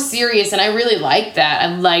was more serious, and I really liked that.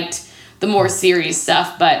 I liked the more serious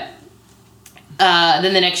stuff, but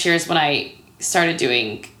then the next year is when I started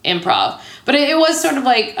doing improv. But it was sort of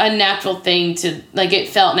like a natural thing to, like, it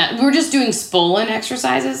felt we were just doing Spolin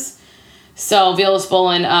exercises. So Viola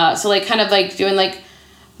Spolin, so like kind of like doing like,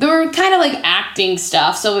 they were kind of like acting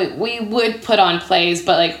stuff. So we would put on plays,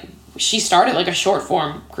 but like she started like a short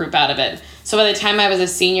form group out of it. So by the time I was a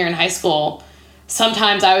senior in high school,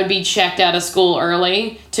 sometimes I would be checked out of school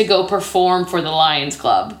early to go perform for the Lions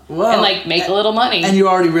Club. Whoa. And like make a little money. And you were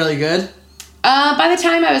already really good? By the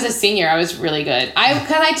time I was a senior, I was really good.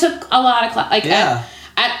 Because I took a lot of class. Like, yeah.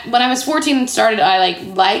 When I was 14 and started, I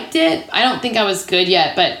like liked it. I don't think I was good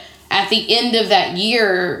yet, but at the end of that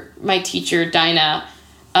year, my teacher, Dinah,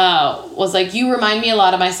 was like, you remind me a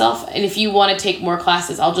lot of myself, and if you want to take more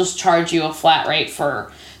classes, I'll just charge you a flat rate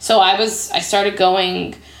for... So I started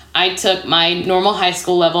going... I took my normal high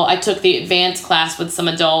school level. I took the advanced class with some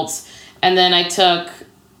adults, and then I took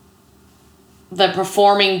the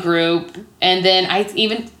performing group, and then I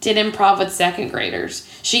even did improv with second graders.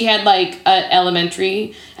 She had like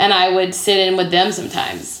elementary, and I would sit in with them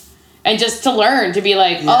sometimes, and just to learn, to be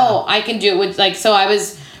like, oh, I can do it with like, so I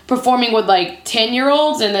was performing with like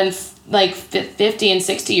 10-year-olds and then like 50 and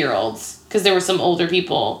 60-year-olds, because there were some older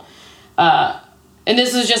people, and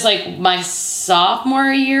this was just like my sophomore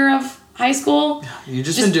year of high school. You've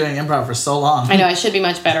just been doing improv for so long. I know, I should be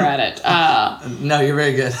much better at it. No, you're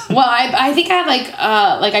very good. Well, I think I have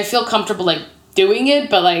like I feel comfortable like doing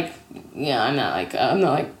it, but like, yeah, I'm not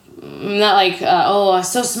like oh,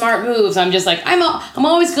 so smart moves. I'm just like, I'm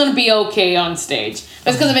always gonna be okay on stage.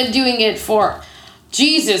 That's because I've been doing it for,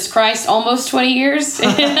 Jesus Christ, almost 20 years.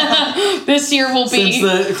 This year will be...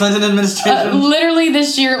 Since the Clinton administration? Literally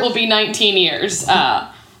this year it will be 19 years. So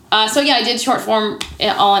yeah, I did short form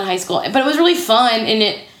all in high school. But it was really fun,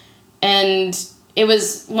 and it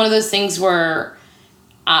was one of those things where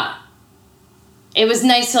it was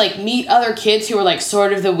nice to like meet other kids who were like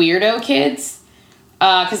sort of the weirdo kids.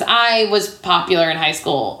 Because I was popular in high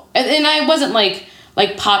school. And I wasn't like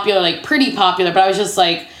popular, like pretty popular, but I was just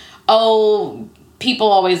like, oh...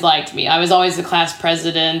 People always liked me. I was always the class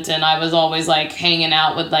president, and I was always like hanging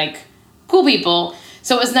out with like cool people.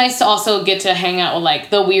 So it was nice to also get to hang out with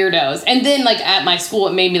like the weirdos. And then like at my school,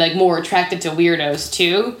 it made me like more attracted to weirdos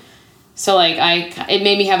too. So like it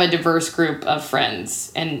made me have a diverse group of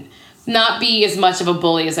friends and not be as much of a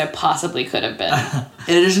bully as I possibly could have been.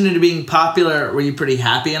 In addition to being popular, were you pretty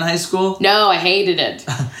happy in high school? No, I hated it.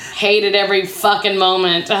 Hated every fucking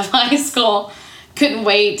moment of high school. Couldn't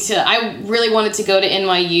wait. I really wanted to go to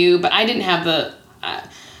NYU, but I didn't have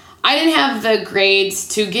the grades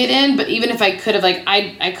to get in. But even if I could have, like,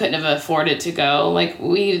 I couldn't have afforded to go. Like,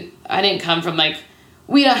 I didn't come from like,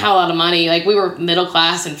 we don't have a lot of money. Like, we were middle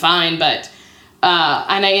class and fine, but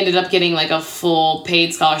and I ended up getting like a full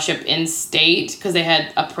paid scholarship in state because they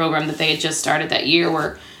had a program that they had just started that year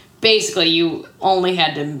where basically you only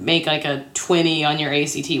had to make like a 20 on your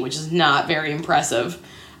ACT, which is not very impressive.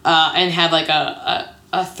 And had like a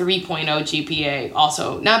 3.0 GPA,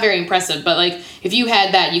 also not very impressive, but like if you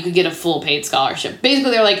had that, you could get a full paid scholarship. Basically,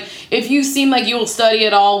 they're like, if you seem like you will study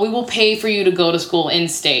at all, we will pay for you to go to school in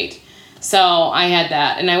state. So I had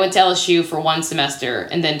that, and I went to LSU for one semester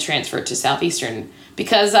and then transferred to Southeastern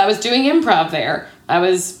because I was doing improv there. I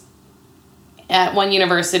was at one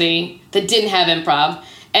university that didn't have improv,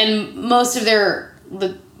 and most of their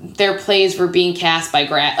plays were being cast by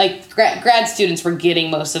grad students were getting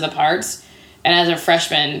most of the parts. And as a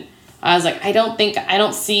freshman, I was like, I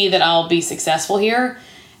don't see that I'll be successful here.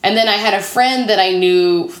 And then I had a friend that I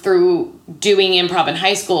knew through doing improv in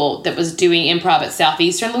high school that was doing improv at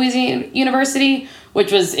Southeastern Louisiana University,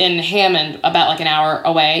 which was in Hammond, about like an hour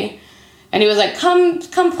away. And he was like, come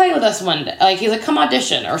play with us one day. Like, he's like, come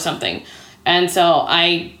audition or something. And so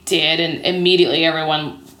I did, and immediately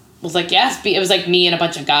everyone was like, yes. It was like me and a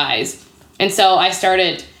bunch of guys. And so I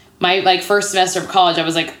started my like first semester of college.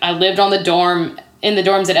 I lived on the dorm, in the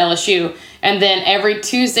dorms at LSU. And then every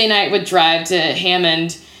Tuesday night would drive to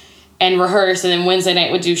Hammond and rehearse. And then Wednesday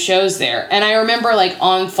night would do shows there. And I remember like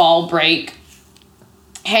on fall break,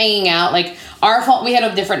 hanging out, like we had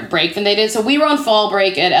a different break than they did. So we were on fall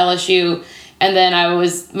break at LSU, and then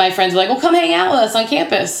my friends were like, well, come hang out with us on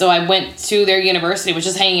campus. So I went to their university, which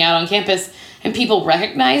is hanging out on campus, and people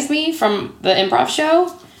recognized me from the improv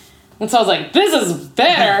show. And so I was like, this is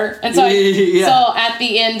better. And so so at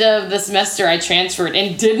the end of the semester, I transferred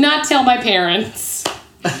and did not tell my parents.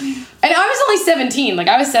 And I was only 17. Like,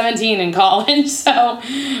 I was 17 in college, so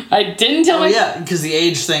I didn't tell my... yeah, because the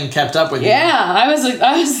age thing kept up with you. Yeah, I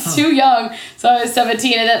was too young, so I was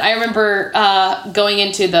 17. And then I remember going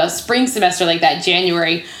into the spring semester, like that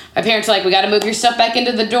January, my parents were like, we got to move your stuff back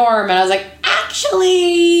into the dorm. And I was like,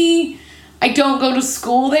 actually, I don't go to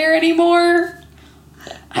school there anymore.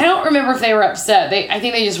 I don't remember if they were upset. I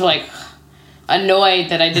think they just were, like, annoyed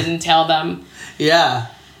that I didn't tell them. Yeah.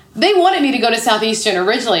 They wanted me to go to Southeastern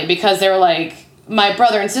originally because they were like, my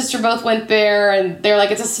brother and sister both went there, and they were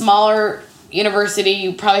like, it's a smaller university,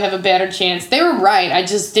 you probably have a better chance. They were right. I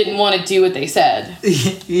just didn't want to do what they said.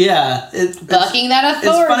 Yeah. Bucking that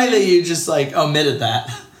authority. It's funny that you just like omitted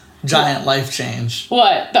that giant life change.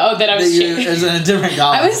 What? Oh, that I was it was in a different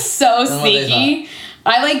college. I was so sneaky.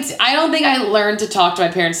 I don't think I learned to talk to my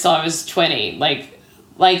parents till I was 20.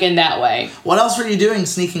 Like in that way. What else were you doing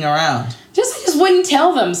sneaking around? I just wouldn't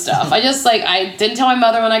tell them stuff. I didn't tell my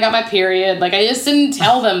mother when I got my period. Like, I just didn't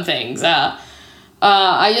tell them things.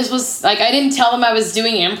 I just was, like, I didn't tell them I was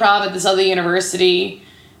doing improv at this other university.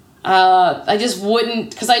 I just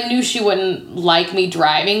wouldn't, because I knew she wouldn't like me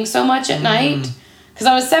driving so much at night. Because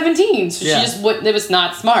I was 17, so she just wouldn't, it was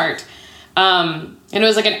not smart. And it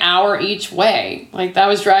was like an hour each way. Like, I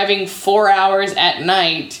was driving 4 hours at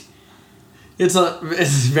night. It's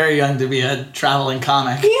very young to be a traveling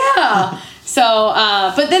comic. Yeah. So,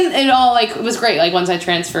 but then it all, like, it was great. Like, once I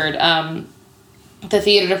transferred, the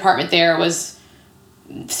theater department there was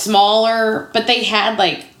smaller, but they had,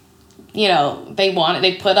 like, you know, they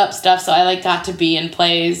put up stuff, so I, like, got to be in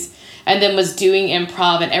plays, and then was doing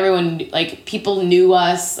improv, and everyone, like, people knew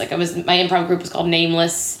us. Like, my improv group was called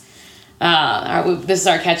Nameless. This is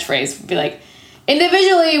our catchphrase. We'd be like,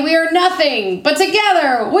 individually, we are nothing, but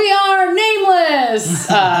together, we are nameless.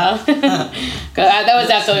 That was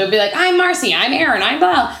absolutely, it would be like, I'm Marcy, I'm Aaron, I'm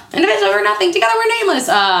blah. Individually, we're nothing, together, we're nameless.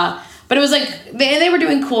 But it was like, they were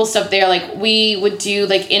doing cool stuff there. Like, we would do,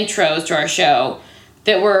 like, intros to our show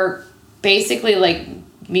that were basically, like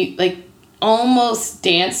almost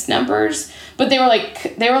dance numbers. But they were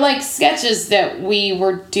like sketches that we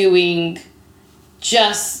were doing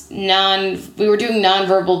we were doing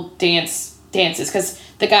nonverbal dances, because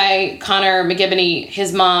the guy Connor McGibney,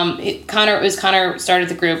 his mom, Connor started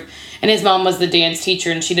the group, and his mom was the dance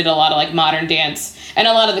teacher, and she did a lot of, like, modern dance, and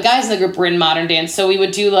a lot of the guys in the group were in modern dance. So we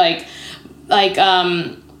would do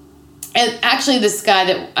and actually this guy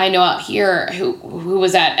that I know out here who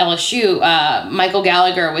was at LSU, Michael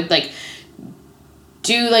Gallagher, would, like,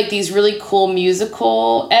 do, like, these really cool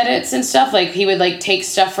musical edits and stuff. Like, he would, like, take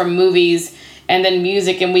stuff from movies and then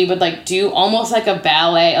music, and we would, like, do almost like a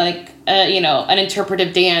ballet, like, an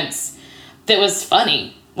interpretive dance that was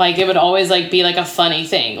funny. Like, it would always, like, be, like, a funny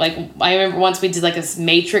thing. Like, I remember once we did, like, this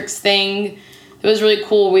Matrix thing. It was really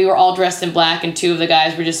cool. We were all dressed in black, and two of the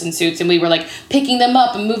guys were just in suits, and we were, like, picking them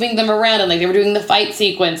up and moving them around, and, like, they were doing the fight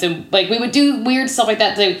sequence, and, like, we would do weird stuff like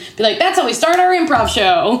that to be like, that's how we start our improv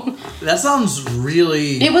show. That sounds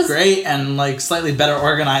really great and, like, slightly better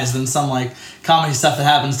organized than some, like, comedy stuff that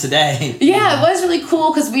happens today. Yeah, it was really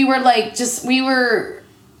cool, because we were, like, we were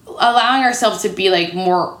allowing ourselves to be, like,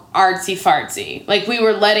 more artsy-fartsy. Like, we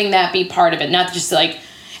were letting that be part of it, not just, like...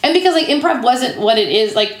 And because, like, improv wasn't what it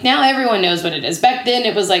is, like, now everyone knows what it is. Back then,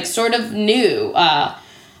 it was, like, sort of new.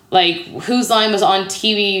 Like, Whose Line was on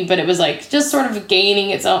TV, but it was, like, just sort of gaining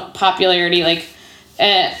its own popularity, like...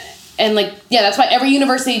 and, like, yeah, that's why every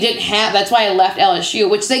university didn't have... That's why I left LSU,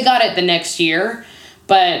 which they got it the next year.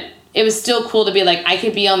 But it was still cool to be, like, I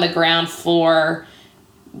could be on the ground floor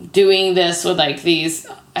doing this with, like, these...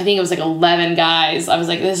 I think it was, like, 11 guys. I was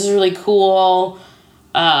like, this is really cool.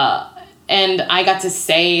 And I got to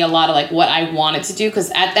say a lot of, like, what I wanted to do, because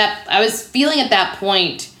I was feeling at that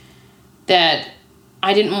point that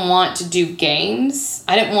I didn't want to do games.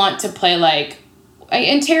 I didn't want to play, like,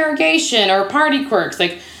 interrogation or party quirks.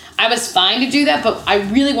 Like, I was fine to do that, but I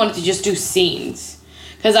really wanted to just do scenes.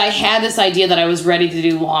 because I had this idea that I was ready to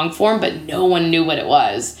do long form, but no one knew what it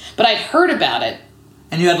was. But I'd heard about it.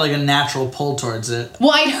 And you had like a natural pull towards it.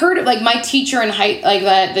 Well, I'd heard it, like my teacher in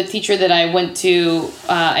the teacher that I went to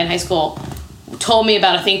in high school told me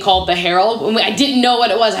about a thing called the Herald. I didn't know what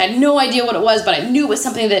it was. I had no idea what it was, but I knew it was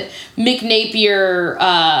something that Mick Napier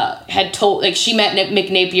had told. Like she met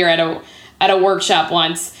Mick Napier at a workshop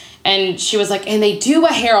once, and she was like, and they do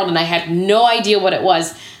a Herald, and I had no idea what it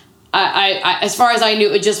was. I as far as I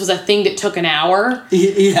knew, it just was a thing that took an hour.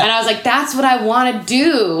 Yeah. And I was like, that's what I want to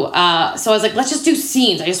do. So I was like, let's just do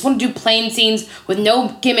scenes. I just want to do plain scenes with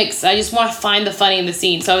no gimmicks. I just want to find the funny in the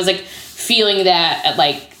scene. So I was like feeling that at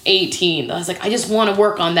like 18. I was like, I just want to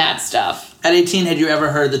work on that stuff. At 18, had you ever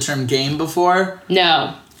heard the term game before?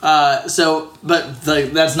 No. But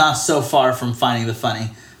that's not so far from finding the funny.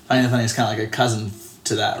 Finding the funny is kind of like a cousin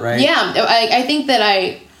to that, right? Yeah, I think that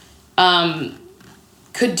I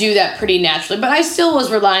could do that pretty naturally, but I still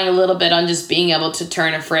was relying a little bit on just being able to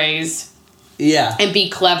turn a phrase. Yeah. And be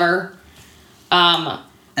clever. And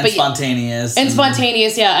spontaneous. And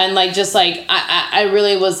spontaneous, yeah. And like, just like, I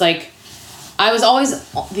really was like, I was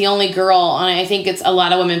always the only girl, and I think a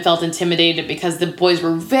lot of women felt intimidated because the boys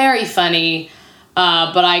were very funny,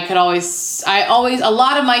 but a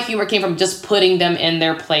lot of my humor came from just putting them in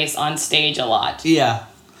their place on stage a lot. Yeah.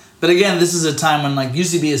 But again, this is a time when like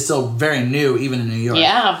UCB is still very new, even in New York.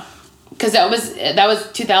 Yeah. Because that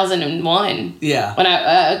was 2001. Yeah. When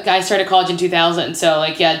I started college in 2000, so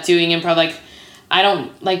like, yeah, doing improv, like, I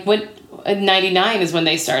don't, like, what, 99 is when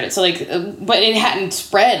they started, so like, but it hadn't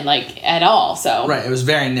spread like at all, so. Right, it was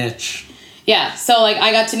very niche. Yeah, so like,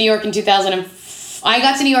 I got to New York in December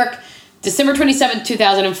 27th,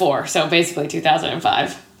 2004, so basically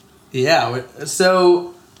 2005. Yeah,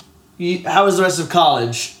 so how was the rest of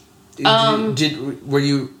college? Were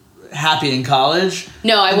you happy in college?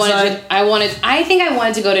 No, I think I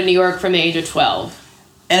wanted to go to New York from the age of 12.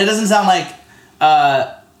 And it doesn't sound like,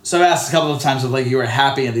 so I've asked a couple of times if like you were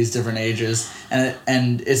happy at these different ages, and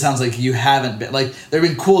it sounds like you haven't been. Like there have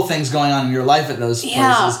been cool things going on in your life at those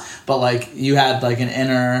places, but like you had like an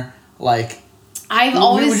inner like.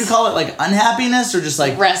 Would you call it like unhappiness or just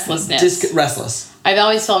like restlessness? Restless. I've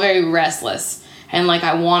always felt very restless, and like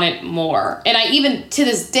I wanted more, and I even to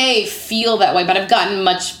this day feel that way. But I've gotten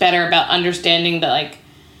much better about understanding that like.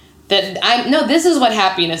 This is what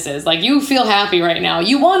happiness is. Like, you feel happy right now.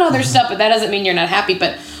 You want other stuff, but that doesn't mean you're not happy.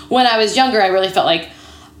 But when I was younger, I really felt like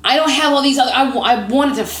I don't have all these other... I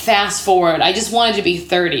wanted to fast forward. I just wanted to be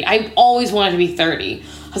 30. I always wanted to be 30.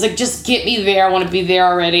 I was like, just get me there. I want to be there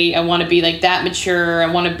already. I want to be, like, that mature. I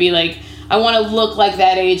want to be, like... I want to look like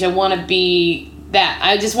that age. I want to be that.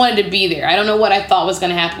 I just wanted to be there. I don't know what I thought was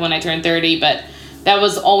going to happen when I turned 30, but that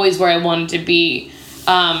was always where I wanted to be.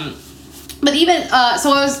 But even, so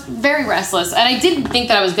I was very restless, and I didn't think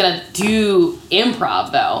that I was going to do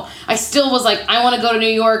improv, though. I still was like, I want to go to New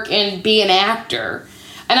York and be an actor.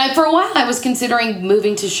 And for a while, I was considering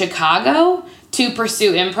moving to Chicago to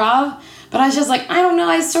pursue improv, but I was just like, I don't know,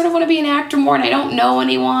 I sort of want to be an actor more, and I don't know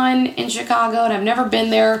anyone in Chicago, and I've never been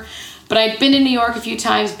there. But I'd been to New York a few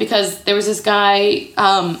times because there was this guy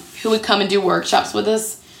who would come and do workshops with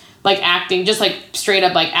us. Like acting, just like straight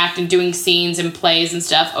up like acting, doing scenes and plays and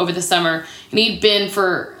stuff over the summer. And he'd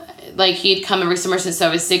come every summer since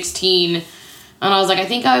I was 16. And I was like, I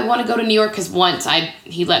think I want to go to New York because once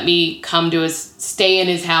he let me come to stay in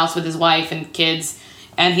his house with his wife and kids.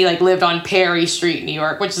 And he like lived on Perry Street, New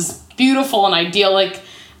York, which is beautiful and idyllic.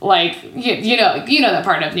 Like, you know that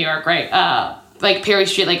part of New York, right? Like Perry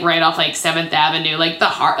Street, like right off like 7th Avenue, like the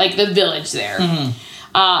heart, like the village there. Mm-hmm.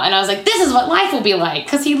 And I was like, this is what life will be like.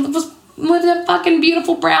 Because he lived in a fucking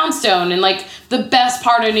beautiful brownstone. And, like, the best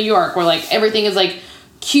part of New York where, like, everything is, like,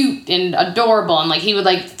 cute and adorable. And, like, he would,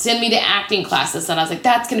 like, send me to acting classes. And I was like,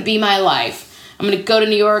 that's going to be my life. I'm going to go to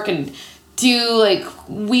New York and do, like,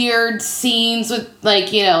 weird scenes with,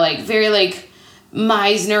 like, you know, like, very, like,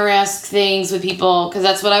 Meisner-esque things with people. Because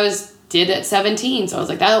that's what I did at 17. So I was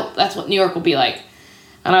like, that's what New York will be like.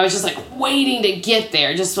 And I was just, like, waiting to get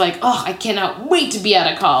there. Just, like, oh, I cannot wait to be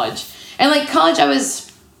out of college. And, like, college, I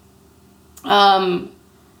was, partied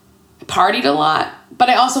a lot. But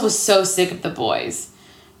I also was so sick of the boys.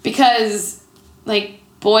 Because, like,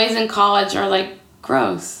 boys in college are, like,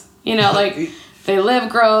 gross. You know, like, they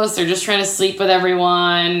live gross. They're just trying to sleep with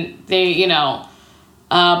everyone. They, you know,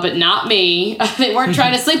 but not me. They weren't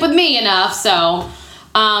trying to sleep with me enough, so...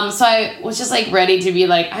 So I was just, like, ready to be,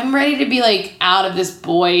 like, I'm ready to be, like, out of this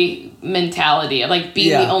boy mentality of, like, being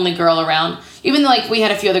the only girl around. Even though, like, we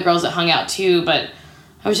had a few other girls that hung out, too, but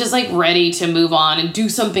I was just, like, ready to move on and do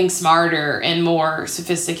something smarter and more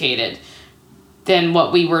sophisticated. than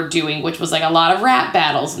what we were doing, which was like a lot of rap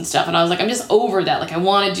battles and stuff. And I was like, I'm just over that. Like,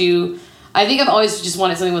 I think I've always just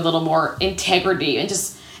wanted something with a little more integrity and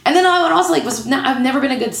then I would also I've never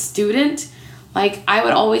been a good student. Like, I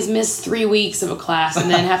would always miss 3 weeks of a class and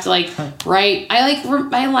then have to write.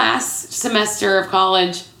 My last semester of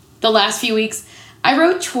college, the last few weeks, I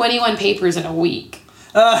wrote 21 papers in a week.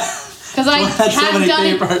 Because I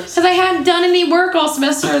hadn't done any work all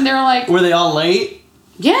semester, and they were like... Were they all late?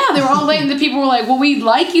 Yeah, they were all late, and the people were like, well, we'd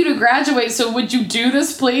like you to graduate, so would you do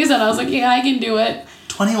this, please? And I was like, yeah, I can do it.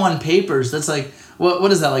 21 papers? That's like...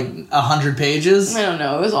 What is that, 100 pages? I don't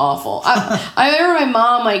know. It was awful. I remember my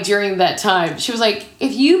mom, during that time, she was like,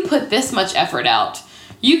 if you put this much effort out,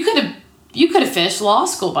 you could have finished law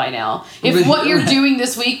school by now. If what you're doing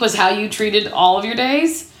this week was how you treated all of your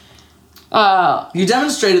days... you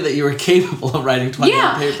demonstrated that you were capable of writing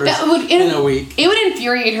 21 papers in a week. It would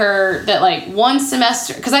infuriate her that, one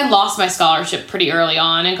semester... Because I lost my scholarship pretty early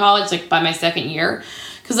on in college, by my second year.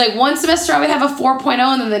 Because, one semester I would have a 4.0,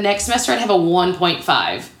 and then the next semester I'd have a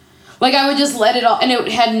 1.5. I would just let it all... And it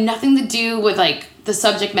had nothing to do with, the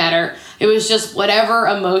subject matter. It was just whatever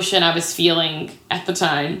emotion I was feeling at the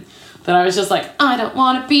time. That I was just I don't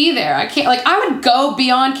want to be there. I can't... I would go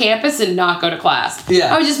be on campus and not go to class.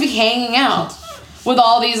 Yeah. I would just be hanging out with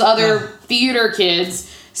all these other theater kids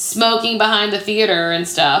smoking behind the theater and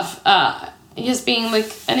stuff. Just being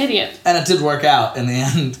an idiot. And it did work out in the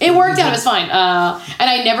end. It worked out. It was fine. And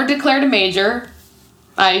I never declared a major.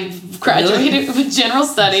 I graduated with general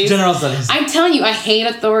studies. General studies. I'm telling you, I hate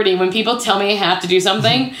authority. When people tell me I have to do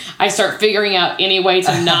something, I start figuring out any way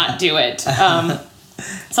to not do it.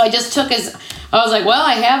 So I just I was like, well,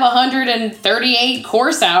 I have 138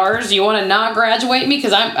 course hours. You want to not graduate me?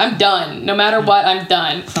 Because I'm done. No matter what, I'm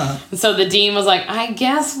done. And so the dean was like, I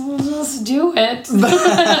guess we'll just do it.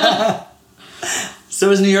 So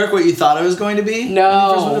is New York what you thought it was going to be?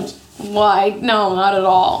 No. Why? No, not at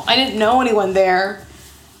all. I didn't know anyone there.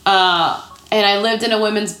 And I lived in a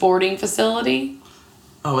women's boarding facility.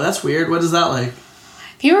 Oh, that's weird. What is that like?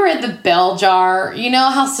 If you were at the Bell Jar, you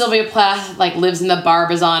know how Sylvia Plath lives in the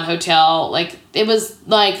Barbizon Hotel? It was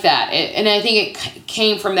like that. And I think it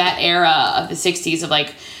came from that era of the 60s of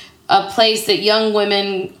a place that young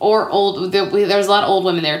women or old... There was a lot of old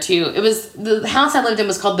women there too. It was... The house I lived in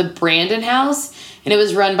was called the Brandon House, and it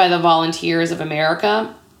was run by the Volunteers of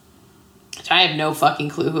America. Which I have no fucking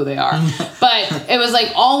clue who they are. But it was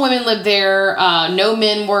all women lived there. No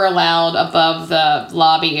men were allowed above the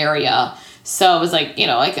lobby area. So it was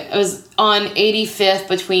it was on 85th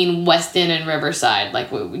between Weston and Riverside,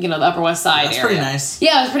 the Upper West Side area. That's pretty nice.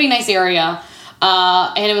 Yeah, it was a pretty nice area.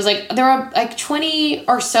 And it was there were 20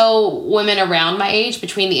 or so women around my age,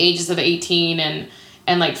 between the ages of 18 and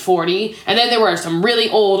 40. And then there were some really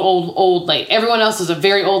old lady. Everyone else was a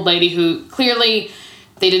very old lady who clearly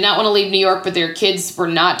they did not want to leave New York, but their kids were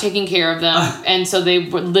not taking care of them. And so they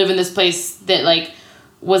would live in this place that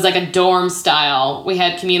was a dorm style. We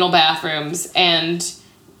had communal bathrooms, and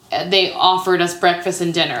they offered us breakfast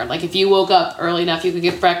and dinner. If you woke up early enough, you could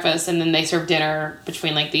get breakfast, and then they served dinner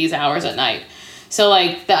between these hours at night. So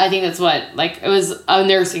I think that's what it was a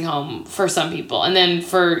nursing home for some people, and then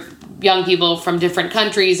for young people from different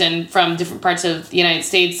countries and from different parts of the United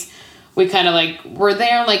States, we kind of were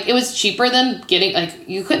there. It was cheaper than getting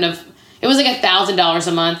you couldn't have. It was $1,000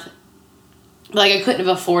 a month. I couldn't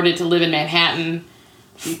have afforded to live in Manhattan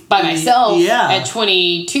by myself at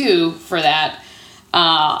 22 for that.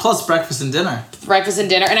 Plus breakfast and dinner. Breakfast and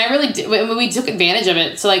dinner. And I really did, we took advantage of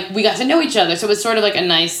it. So we got to know each other. So it was sort of a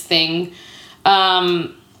nice thing.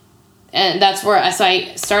 And that's where I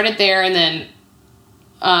started there, and then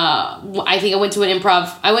I think I went to an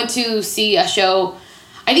improv. I went to see a show.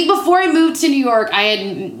 I think before I moved to New York, I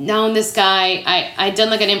had known this guy. I'd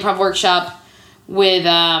done an improv workshop with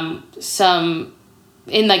some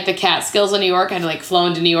in the Catskills in New York. I had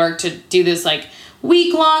flown to New York to do this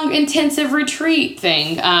week-long intensive retreat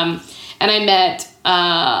thing. And I met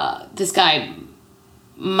this guy,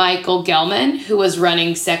 Michael Gelman, who was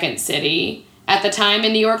running Second City at the time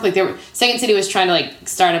in New York. Second City was trying to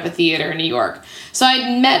start up a theater in New York. So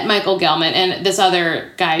I met Michael Gelman and this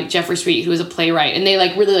other guy, Jeffrey Sweet, who was a playwright. And they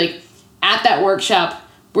really at that workshop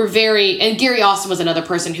were and Gary Austin was another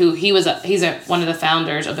person who he's one of the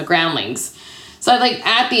founders of the Groundlings. So I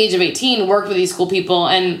at the age of 18 worked with these cool people.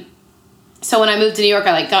 And so when I moved to New York,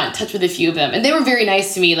 I got in touch with a few of them, and they were very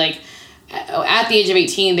nice to me. At the age of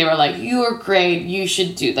 18, they were you are great, you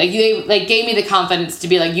should do, they gave me the confidence to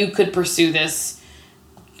be you could pursue this,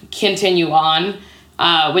 continue on,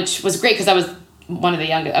 which was great because I was one of the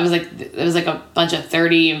youngest. It was like a bunch of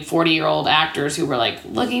 30 and 40-year-old actors who were like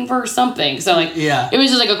looking for something. So like, it was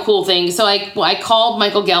just like a cool thing. So I called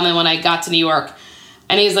Michael Gelman when I got to New York,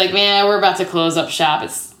 and he's like, man, we're about to close up shop.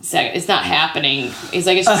 It's not happening. He's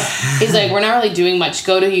like, he's like, we're not really doing much.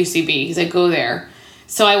 Go to UCB. He's like, go there.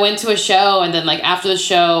 So I went to a show, and then like after the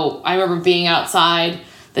show, I remember being outside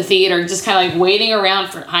the theater, just kind of like waiting around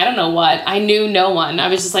for, I don't know what. I knew no one. I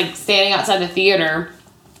was just like standing outside the theater.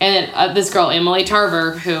 And then this girl, Emily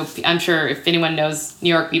Tarver, who I'm sure if anyone knows New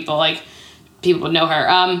York people, like, people would know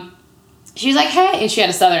her. She was like, hey, and she had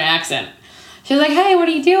a southern accent. She was like, hey, what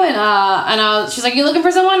are you doing? She's like, you looking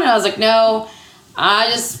for someone? And I was like, no, I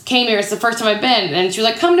just came here. It's the first time I've been. And she was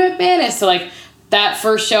like, come to McManus. So, like, that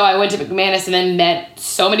first show, I went to McManus and then met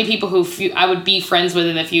so many people who I would be friends with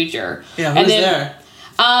in the future. Yeah, who's there?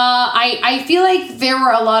 I feel like there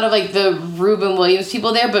were a lot of like the Reuben Williams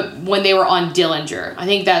people there, but when they were on Dillinger, I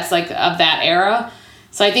think that's like of that era.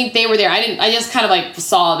 So I think they were there. I just kind of like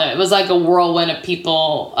saw them. It was like a whirlwind of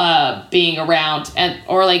people being around,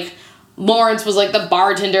 or like Lawrence was like the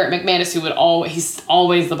bartender at McManus who he's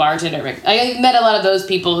always the bartender at McManus. I met a lot of those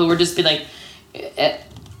people who were just be like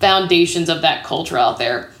foundations of that culture out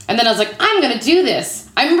there. And then I was like, I'm gonna do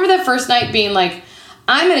this. I remember that first night being like,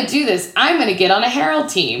 I'm going to do this. I'm going to get on a Herald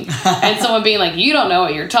team. And someone being like, you don't know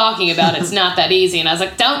what you're talking about. It's not that easy. And I was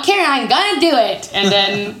like, don't care. I'm going to do it. And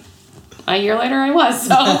then a year later I was.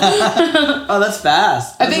 So oh, that's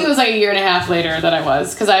fast. I think it was like a year and a half later that I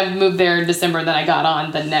was. Because I moved there in December and then I got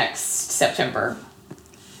on the next September.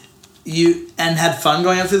 And had fun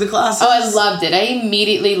going up through the classes? Oh, I loved it. I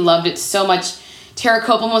immediately loved it so much. Tara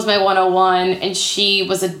Copeland was my 101. And she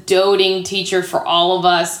was a doting teacher for all of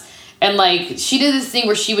us. And, like, she did this thing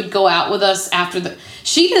where she would go out with us after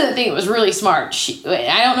she did a thing that was really smart.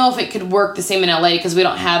 I don't know if it could work the same in LA because we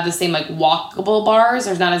don't have the same, like, walkable bars.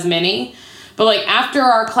 There's not as many. But, like, after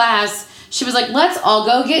our class, she was like, let's all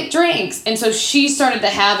go get drinks. And so she started the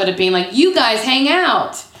habit of being like, you guys hang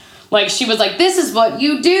out. Like, she was like, this is what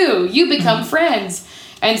you do. You become friends.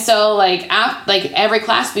 And so, like, every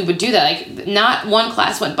class we would do that. Like, not one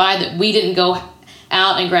class went by that we didn't go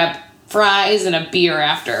out and grab fries and a beer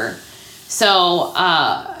after. So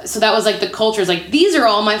that was like the culture is like, these are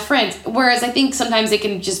all my friends. Whereas I think sometimes it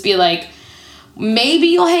can just be like, maybe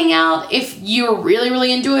you'll hang out if you're really,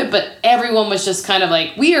 really into it. But everyone was just kind of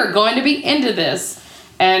like, we are going to be into this.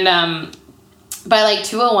 And by like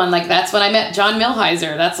 201, like that's when I met John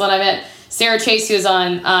Milheiser. That's when I met Sarah Chase, who was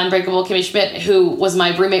on Unbreakable Kimmy Schmidt, who was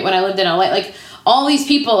my roommate when I lived in LA. Like all these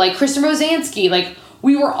people, like Kristen Rosansky, like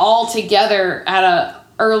we were all together at a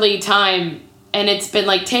early time. And it's been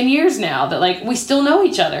like 10 years now that like we still know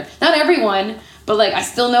each other. Not everyone, but like I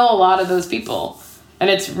still know a lot of those people. And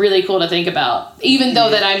it's really cool to think about. Even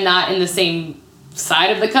though that I'm not in the same side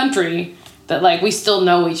of the country, that like we still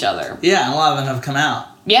know each other. Yeah, and a lot of them have come out.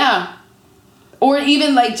 Yeah. Or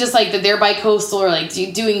even like just like that they're bi-coastal or like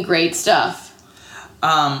doing great stuff.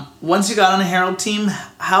 Once you got on a Herald team,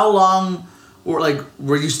 how long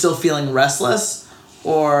were you still feeling restless?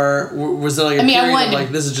 Or was there like a period of like,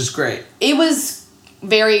 this is just great? It was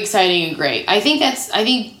very exciting and great. I think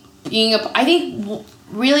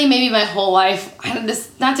really maybe my whole life,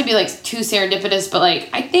 not to be like too serendipitous, but like,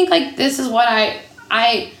 I think like this is what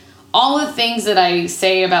all the things that I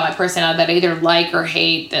say about my personality that I either like or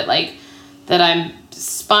hate, that I'm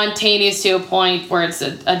spontaneous to a point where it's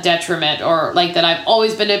a detriment, or like that I've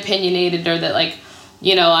always been opinionated, or that like,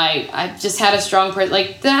 you know, I just had a strong person.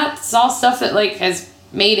 Like that's all stuff that like has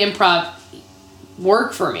made improv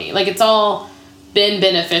work for me. Like it's all been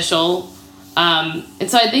beneficial. And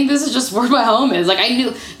so I think this is just where my home is. Like I knew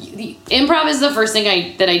improv is the first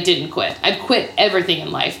thing that I didn't quit. I've quit everything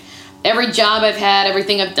in life. Every job I've had,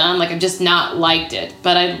 everything I've done, like I've just not liked it.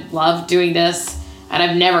 But I love doing this and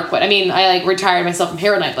I've never quit. I mean, I like retired myself from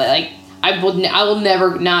Herald Night, but like I will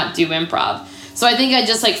never not do improv. So I think I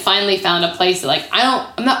just like finally found a place that like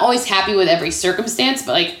I'm not always happy with every circumstance,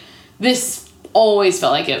 but like this always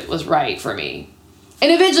felt like it was right for me. And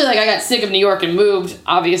eventually like I got sick of New York and moved,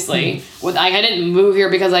 obviously. I didn't move here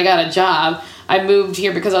because I got a job. I moved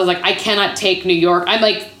here because I was like, I cannot take New York. I'm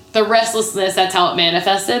like the restlessness, that's how it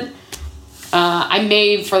manifested. I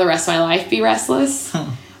may for the rest of my life be restless.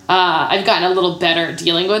 I've gotten a little better at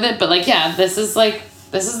dealing with it, but like yeah, this is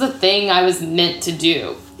the thing I was meant to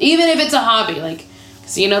do. Even if it's a hobby, like,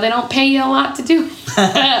 because, you know, they don't pay you a lot to do.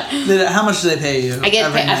 How much do they pay you? I get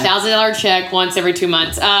a $1,000 check once every 2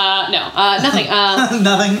 months. Nothing. Nothing? Oh.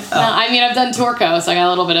 No, I mean, I've done Torco, so I got a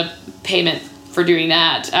little bit of payment for doing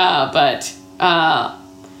that. But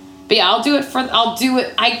yeah, I'll do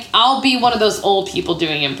it. I'll be one of those old people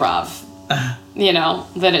doing improv.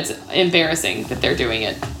 that it's embarrassing that they're doing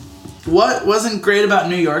it. What wasn't great about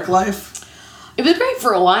New York life? It was great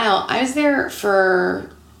for a while. I was there for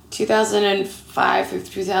 2005 through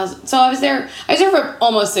 2000. So I was there for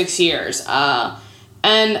almost 6 years.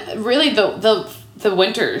 And really the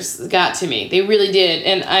winters got to me. They really did.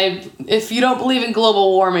 And if you don't believe in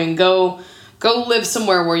global warming, go live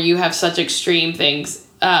somewhere where you have such extreme things.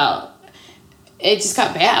 It just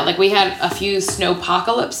got bad. Like, we had a few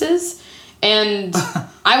snowpocalypses. And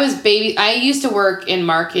I used to work in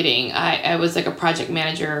marketing. I was like a project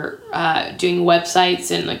manager doing websites,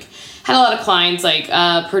 and like had a lot of clients. Like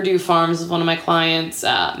Purdue Farms was one of my clients.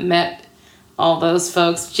 Met all those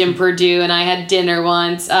folks, Jim Purdue, and I had dinner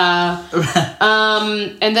once. And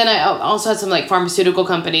then I also had some like pharmaceutical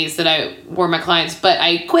companies that were my clients. But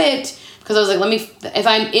I quit because I was like, if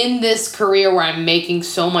I'm in this career where I'm making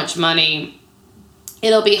so much money,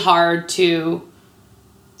 it'll be hard to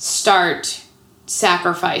start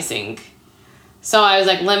sacrificing. So I was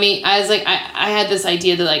like, I had this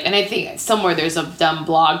idea that like, and I think somewhere there's a dumb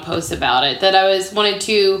blog post about it, that I wanted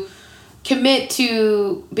to commit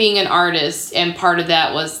to being an artist. And part of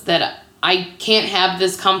that was that I can't have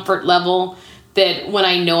this comfort level that when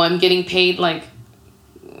I know I'm getting paid like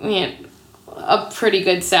a pretty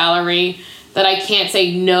good salary, that I can't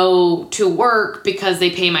say no to work because they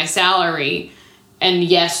pay my salary and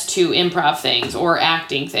yes to improv things or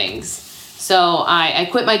acting things. So I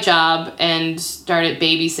quit my job and started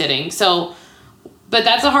babysitting. But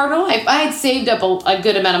that's a hard life. I had saved up a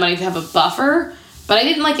good amount of money to have a buffer, but I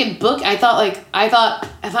didn't like it book. I thought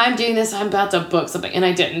if I'm doing this, I'm about to book something, and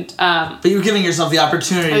I didn't. But you were giving yourself the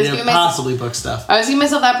opportunity to possibly book stuff. I was giving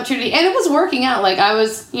myself the opportunity, and it was working out. Like, I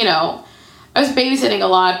was babysitting a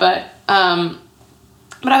lot, but I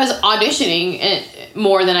was auditioning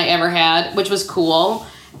more than I ever had, which was cool.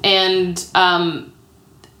 And,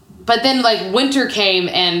 but then like winter came,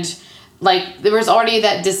 and like there was already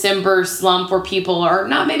that December slump where people are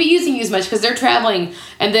not maybe using you as much because they're traveling.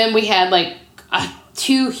 And then we had like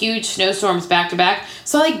 2 huge snowstorms back to back.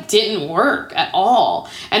 So I like didn't work at all.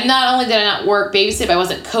 And not only did I not work babysit, but I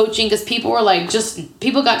wasn't coaching because people were like,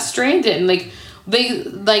 people got stranded, and like they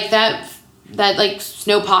like that like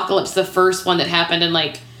snowpocalypse, the first one that happened in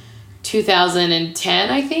like 2010,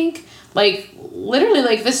 I think, like literally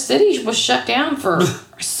like the city was shut down for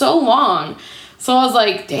so long. So I was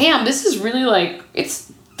like, damn, this is really like,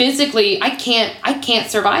 it's physically, I can't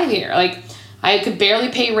survive here. Like, I could barely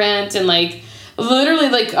pay rent, and like literally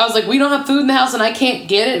like I was like, we don't have food in the house and I can't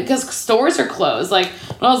get it because stores are closed. Like,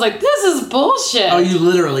 I was like, this is bullshit. Oh, you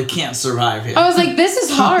literally can't survive here. I was like, this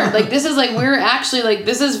is hard. Like, this is like, we're actually like,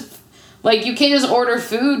 this is like, you can't just order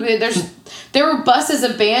food. There were buses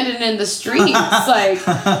abandoned in the streets. Like,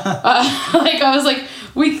 I was like,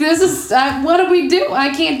 what do we do?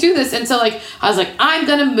 I can't do this. And so like, I was like, I'm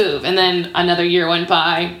going to move. And then another year went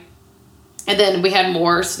by, and then we had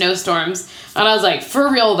more snowstorms, and I was like,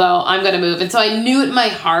 for real though, I'm going to move. And so I knew in my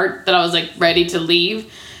heart that I was like ready to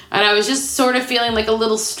leave. And I was just sort of feeling like a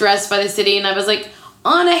little stressed by the city. And I was like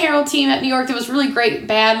on a Herald team at New York that was really great,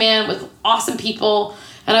 Bad Man, with awesome people.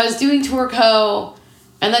 And I was doing Tour Co.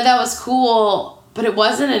 And that was cool, but it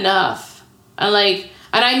wasn't enough. And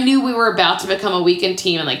I knew we were about to become a weekend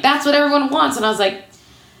team, and like, that's what everyone wants. And I was like,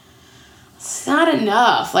 it's not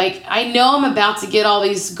enough. Like, I know I'm about to get all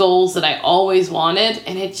these goals that I always wanted,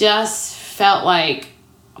 and it just felt like,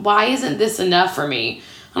 why isn't this enough for me?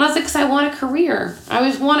 And I was like, because I want a career. I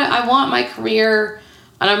want my career,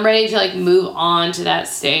 and I'm ready to like move on to that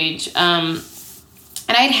stage. And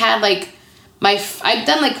I'd had like, I've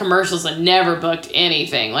done like commercials and never booked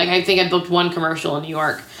anything. Like, I think I booked one commercial in New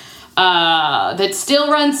York that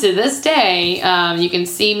still runs to this day. You can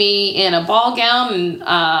see me in a ball gown,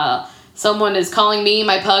 and someone is calling me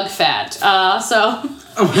my pug fat. So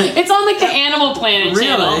it's on like the Animal Planet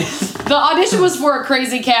channel. The audition was for a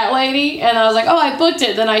crazy cat lady, and I was like, oh, I booked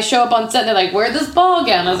it. Then I show up on set, and they're like, wear this ball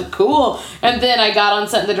gown. I was like, cool. And then I got on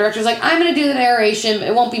set, and the director's like, I'm going to do the narration.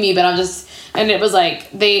 It won't be me, but I'm just... And it was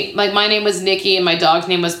like, my name was Nikki and my dog's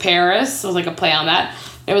name was Paris. It was like a play on that.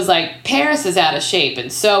 It was like, Paris is out of shape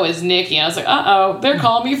and so is Nikki. And I was like, uh-oh, they're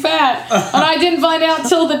calling me fat. And I didn't find out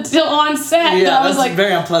till on set. Yeah, I was that's like,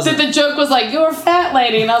 very unpleasant. That the joke was like, you're a fat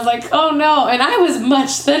lady. And I was like, oh no. And I was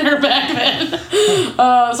much thinner back then. So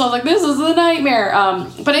I was like, this is a nightmare.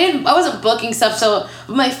 But I wasn't booking stuff. So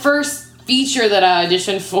my first feature that I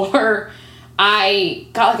auditioned for, I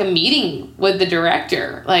got like a meeting with the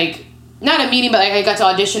director. Like, not a meeting, but I got to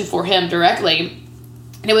audition for him directly.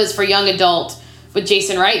 And it was for young adult with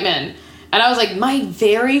Jason Reitman. And I was like, my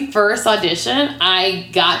very first audition,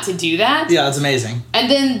 I got to do that. Yeah, that's amazing. And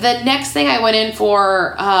then the next thing I went in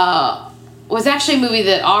for was actually a movie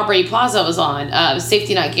that Aubrey Plaza was on,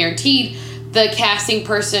 Safety Not Guaranteed. The casting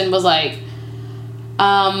person was like,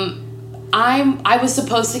 I was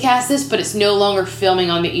supposed to cast this, but it's no longer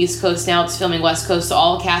filming on the East Coast now. It's filming West Coast, so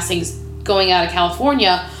all casting's going out of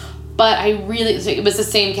California. But it was the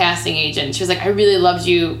same casting agent. She was like, I really loved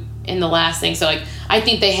you in the last thing, so like, I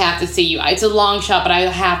think they have to see you. It's a long shot, but I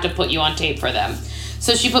have to put you on tape for them.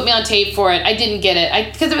 So she put me on tape for it. I didn't get it.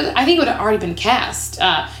 I think it would have already been cast,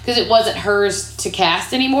 because it wasn't hers to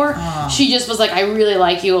cast anymore. She just was like, I really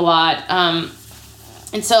like you a lot.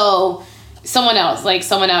 And so someone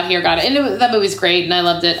out here got it. And that movie's great, and I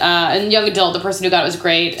loved it. And young adult, the person who got it was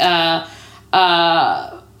great. And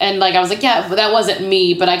like, I was like, yeah, but that wasn't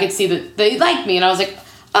me, but I could see that they liked me. And I was like,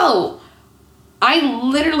 oh, I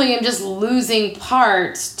literally am just losing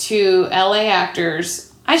parts to LA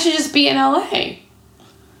actors. I should just be in LA.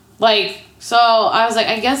 Like, so I was like,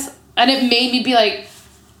 I guess, and it made me be like,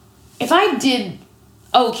 if I did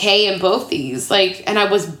okay in both these, like, and I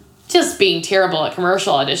was just being terrible at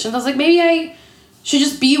commercial auditions, I was like, maybe I should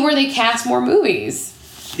just be where they cast more movies.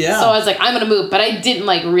 Yeah. So I was like, I'm going to move. But I didn't,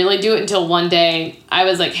 like, really do it until one day I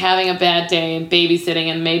was, like, having a bad day and babysitting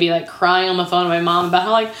and maybe, like, crying on the phone to my mom about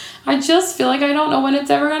how, like, I just feel like I don't know when it's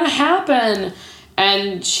ever going to happen.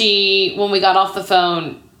 And when we got off the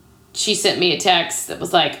phone, she sent me a text that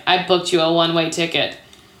was like, I booked you a one-way ticket.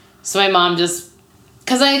 So my mom just,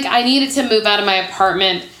 because I needed to move out of my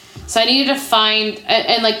apartment. So I needed to find,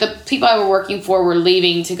 and like the people I were working for were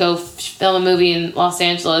leaving to go film a movie in Los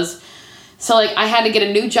Angeles. So like I had to get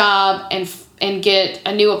a new job and get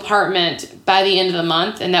a new apartment by the end of the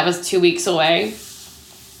month. And that was 2 weeks away.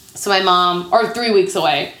 So my mom, or 3 weeks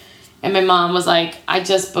away. And my mom was like, I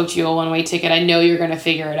just booked you a one-way ticket. I know you're going to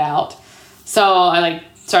figure it out. So I like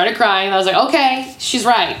started crying. I was like, okay, she's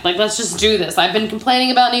right. Like, let's just do this. I've been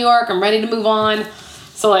complaining about New York. I'm ready to move on.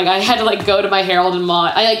 So like I had to like go to my Harold and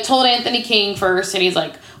Maude. I like told Anthony King first, and he's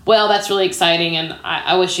like, well, that's really exciting, and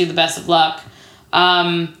I wish you the best of luck.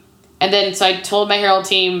 And then so I told my Harold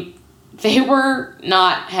team. They were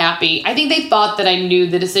not happy. I think they thought that I knew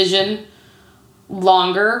the decision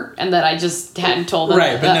longer and that I just hadn't told them.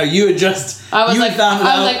 Right, but no, you had just. I was like,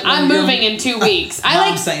 I'm moving in 2 weeks.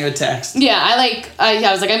 Mom sent you a text. Yeah,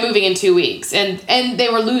 I was like, I'm moving in 2 weeks, and they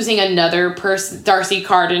were losing another person, Darcy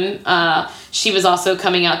Carden. She was also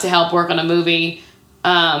coming out to help work on a movie,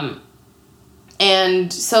 and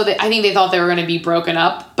so I think they thought they were going to be broken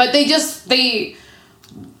up, but they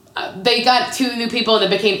got 2 new people and it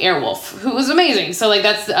became Airwolf, who was amazing. So like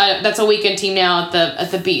that's a weekend team now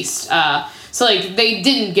at the Beast. So like they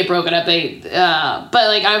didn't get broken up. But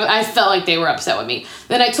like I felt like they were upset with me.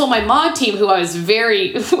 Then I told my mod team, who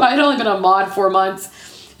I'd only been on mod 4 months,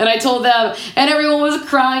 and I told them, and everyone was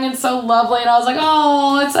crying and so lovely, and I was like,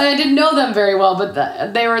 oh, I didn't know them very well,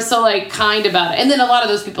 but they were so like kind about it. And then a lot of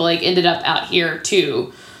those people like ended up out here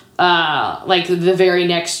too, like the very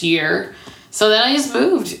next year. So then I just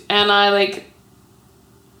moved, and I like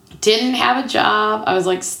didn't have a job. I was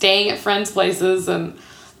like staying at friends' places, and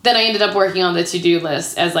then I ended up working on the to-do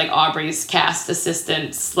list as like Aubrey's cast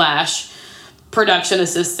assistant / production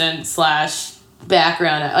assistant /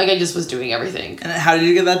 background. Like I just was doing everything. And how did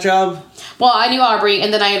you get that job? Well, I knew Aubrey,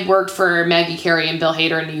 and then I had worked for Maggie Carey and Bill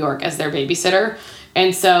Hader in New York as their babysitter.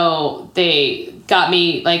 And so they got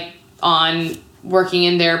me like on working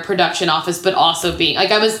in their production office, but also being like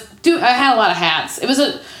I had a lot of hats. It was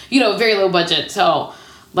a very low budget, so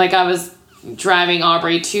like I was driving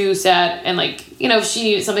Aubrey to set, and like if she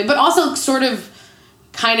needed something, but also sort of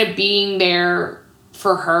kind of being there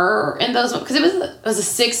for her in those, because it was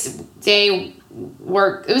a 6-day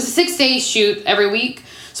work. It was a 6-day shoot every week,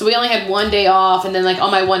 so we only had 1 day off, and then like on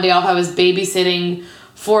my 1 day off I was babysitting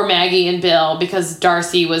for Maggie and Bill because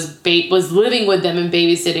Darcy was living with them and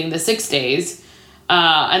babysitting the 6 days.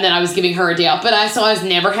 And then I was giving her a day off, but I was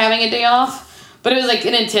never having a day off. But it was like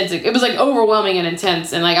it was like overwhelming and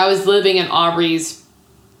intense. And like I was living in Aubrey's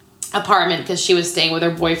apartment because she was staying with her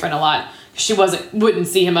boyfriend a lot. She wouldn't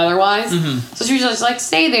see him otherwise. Mm-hmm. So she was just like,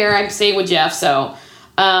 stay there. I'm staying with Jeff. So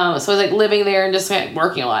I was like living there and just like,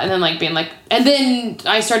 working a lot. And then like being like, and then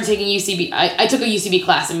I started taking UCB. I took a UCB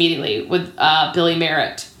class immediately with Billy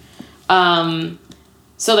Merritt.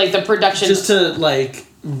 So like the production. Just to like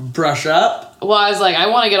brush up. Well, I was like, I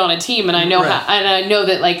want to get on a team, and I know and I know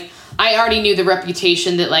that like I already knew the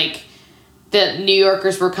reputation that like that New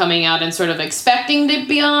Yorkers were coming out and sort of expecting to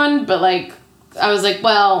be on, but like I was like,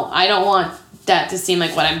 well, I don't want that to seem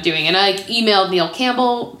like what I'm doing, and I like emailed Neil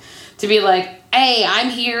Campbell to be like, hey,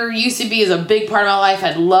 I'm here. UCB is a big part of my life.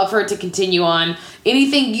 I'd love for it to continue on.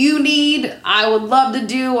 Anything you need, I would love to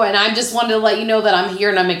do, and I just wanted to let you know that I'm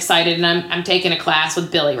here and I'm excited, and I'm taking a class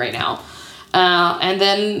with Billy right now. And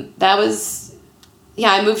then that was,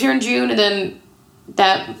 I moved here in June, and then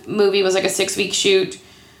that movie was like a 6-week shoot.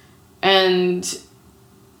 And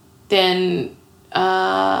then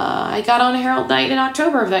I got on Harold Knight in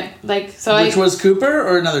October of that. Which was Cooper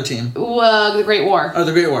or another team? The Great War. Oh,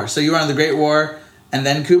 the Great War. So you were on the Great War and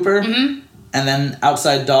then Cooper? Mm-hmm. And then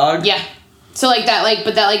Outside Dog? Yeah. So like that,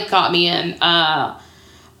 but that got me in. My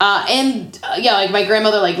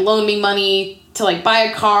grandmother loaned me money to buy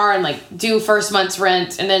a car and do first month's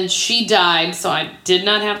rent, and then she died, so I did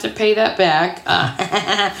not have to pay that back.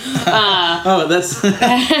 Oh, that's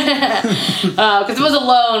because it was a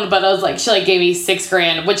loan, but I was she gave me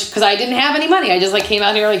 $6,000, which because I didn't have any money, I just came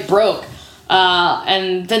out here broke,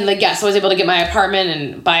 and then so I was able to get my apartment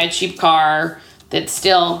and buy a cheap car that's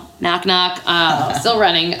still knock still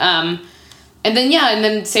running. And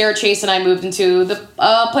then Sarah Chase and I moved into the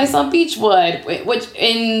place on Beechwood, which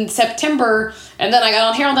in September, and then I got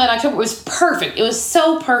on Harold Knight in October. It was perfect. It was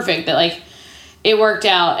so perfect that it worked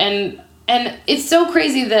out, and it's so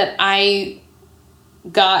crazy that I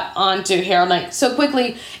got onto Harold Knight so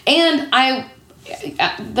quickly. And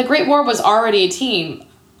the Great War was already a team.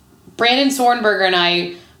 Brandon Sornberger and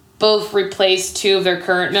I both replaced 2 of their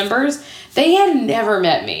current members. They had never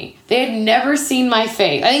met me. They had never seen my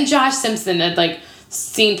face. I think Josh Simpson had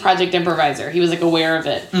seen Project Improviser. He was aware of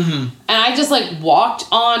it. Mm-hmm. And I just walked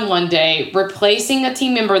on one day replacing a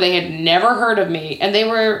team member. They had never heard of me, and they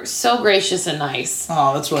were so gracious and nice.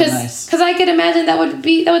 Oh, that's really nice. Because I could imagine that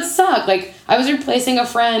would suck. I was replacing a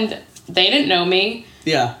friend. They didn't know me.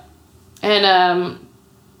 Yeah. And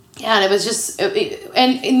and it was just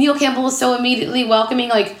and Neil Campbell was so immediately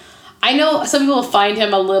welcoming. I know some people find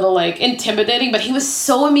him a little intimidating, but he was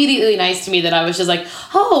so immediately nice to me that I was just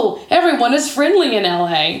oh, everyone is friendly in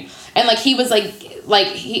LA. And he was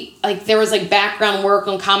there was background work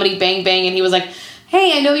on Comedy Bang Bang, and he was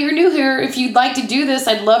hey, I know you're new here. If you'd like to do this,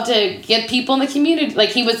 I'd love to get people in the community.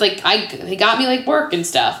 He was he got me work and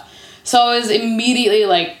stuff. So I was immediately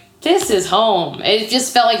this is home. It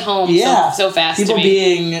just felt like home so fast people to me.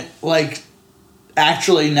 People being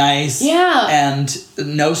actually nice. Yeah. And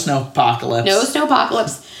no snowpocalypse. No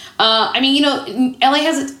snowpocalypse. LA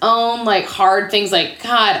has its own hard things.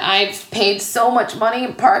 God, I've paid so much money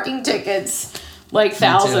in parking tickets,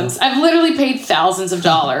 thousands. I've literally paid thousands of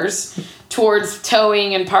dollars towards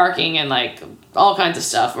towing and parking and all kinds of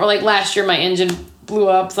stuff. Or last year, my engine blew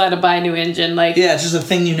up, so I had to buy a new engine. Yeah, it's just a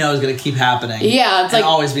thing is going to keep happening. Yeah, it's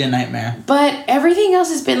always be a nightmare. But everything else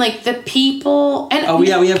has been the people and we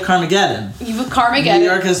have Carmageddon. You have Carmageddon. New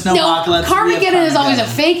York has snowpocalypse. No, Carmageddon is always a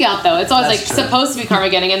fake out though. It's always supposed to be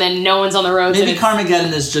Carmageddon, and then no one's on the roads. Maybe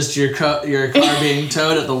Carmageddon is just your car being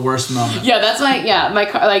towed at the worst moment. Yeah, that's my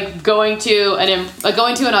car. Going to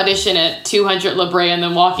an audition at 200 La Brea and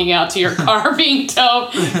then walking out to your car being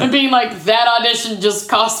towed and being that audition just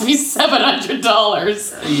cost me $700.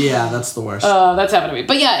 Yeah, that's the worst. That's happened to me.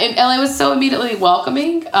 But yeah, LA was so immediately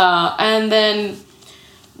welcoming. And then,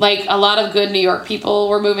 a lot of good New York people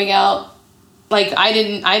were moving out.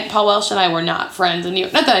 Paul Welsh and I were not friends in New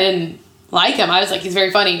York. Not that I didn't like him. I was he's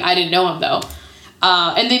very funny. I didn't know him though.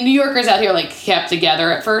 And the New Yorkers out here kept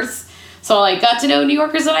together at first. So got to know New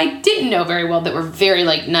Yorkers that I didn't know very well that were very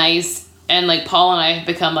nice. And Paul and I have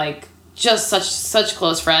become just such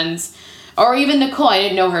close friends. Or even Nicole, I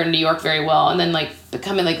didn't know her in New York very well, and then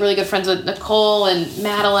becoming really good friends with Nicole and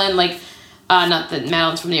Madeline. Not that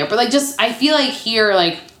Madeline's from New York, but I feel here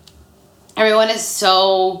everyone is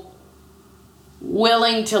so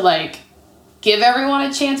willing to give everyone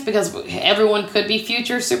a chance because everyone could be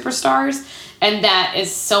future superstars, and that is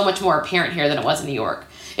so much more apparent here than it was in New York.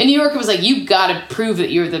 In New York, it was you gotta prove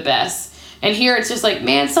that you're the best, and here it's just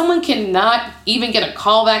man, someone cannot even get a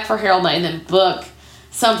call back for Harold Knight and then book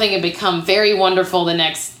something and become very wonderful the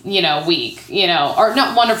next, week, or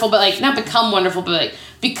not wonderful, but not become wonderful, but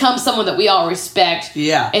become someone that we all respect.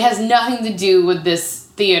 Yeah. It has nothing to do with this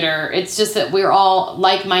theater. It's just that we're all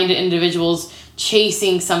like-minded individuals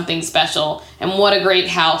chasing something special. And what a great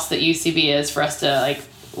house that UCB is for us to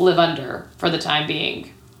live under for the time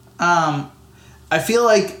being. I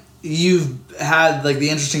feel you've had the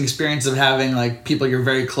interesting experience of having people you're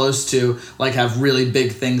very close to have really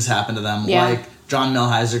big things happen to them. Yeah. John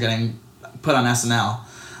Milheiser getting put on SNL.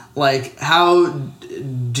 How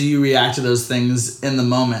do you react to those things in the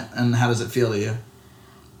moment, and how does it feel to you?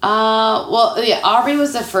 Aubrey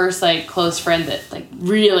was the first close friend that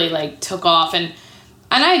really took off, and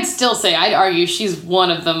I'd still say, I'd argue she's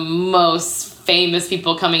one of the most famous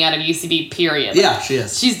people coming out of UCB, period. Yeah, she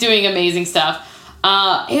is. She's doing amazing stuff.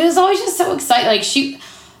 It was always just so exciting.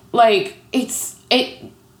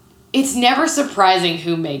 it's never surprising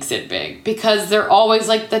who makes it big because they're always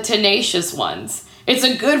like the tenacious ones. It's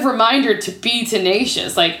a good reminder to be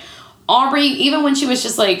tenacious. Like Aubrey, even when she was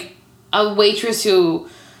just like a waitress who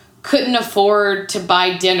couldn't afford to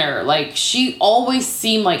buy dinner, like she always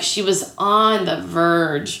seemed like she was on the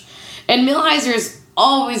verge. And Millheiser's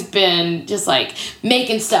always been just like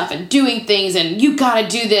making stuff and doing things and you gotta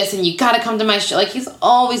do this and you gotta come to my show. Like he's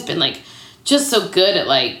always been like just so good at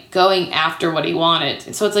like going after what he wanted.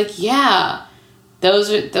 And so it's like, yeah,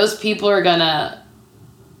 those people are gonna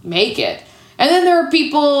make it. And then there are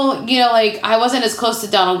people, you know, like I wasn't as close to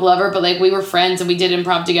Donald Glover, but like we were friends and we did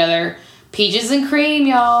improv together. Peaches and Cream,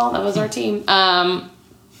 y'all. That was our team. But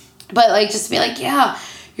like just to be like, yeah,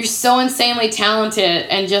 you're so insanely talented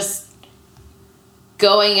and just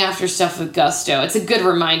going after stuff with gusto. It's a good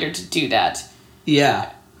reminder to do that.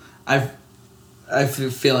 Yeah. I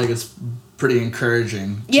feel like it's pretty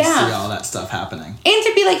encouraging to see all that stuff happening. And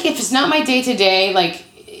to be like, if it's not my day-to-day, like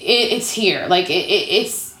it's here. Like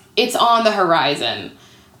it's on the horizon,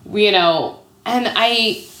 you know. And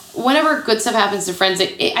whenever good stuff happens to friends,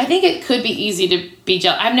 I think it could be easy to be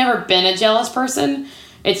jealous. I've never been a jealous person.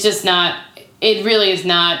 It's just not, it really is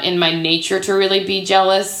not in my nature to really be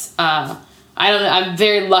jealous. I don't know. I'm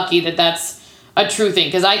very lucky that that's a true thing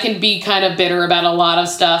because I can be kind of bitter about a lot of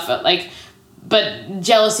stuff. But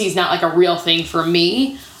jealousy is not like a real thing for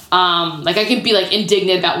me. Like I can be like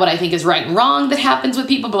indignant about what I think is right and wrong that happens with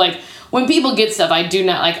people. But like when people get stuff, I do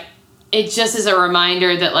not like, it just is a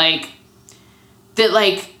reminder that like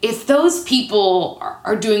if those people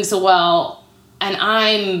are doing so well and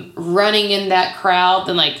I'm running in that crowd,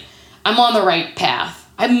 then like I'm on the right path.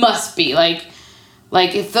 I must be like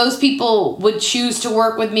if those people would choose to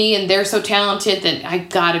work with me and they're so talented, then I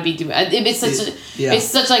gotta be doing it. It's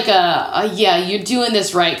such like yeah, you're doing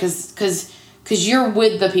this right because you're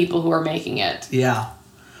with the people who are making it. Yeah.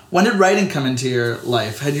 When did writing come into your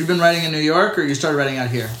life? Had you been writing in New York or you started writing out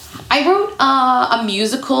here? I wrote a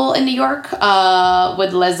musical in New York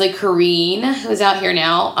with Leslie Kareen, who's out here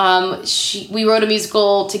now. We wrote a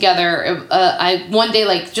musical together. I one day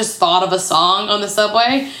like just thought of a song on the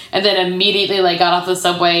subway and then immediately like got off the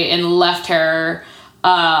subway and left her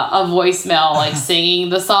a voicemail like singing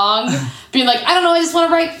the song, being like, I don't know, I just want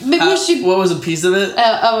to write. Maybe we should. What was a piece of it? It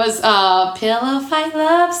was Pillow Fight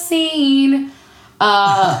Love Scene.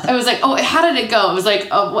 It was like, oh, how did it go? It was like,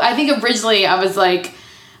 I think originally I was like,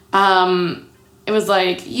 it was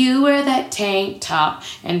like, you wear that tank top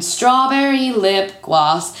and strawberry lip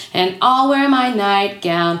gloss and I'll wear my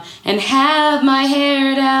nightgown and have my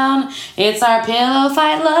hair down. It's our pillow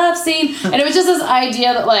fight love scene. And it was just this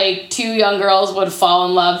idea that like two young girls would fall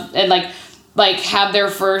in love and like have their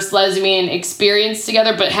first lesbian experience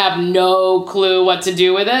together, but have no clue what to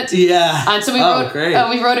do with it. Yeah. And so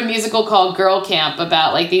we wrote a musical called Girl Camp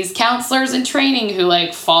about like these counselors in training who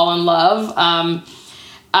like fall in love.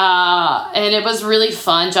 And it was really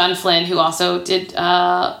fun. John Flynn, who also did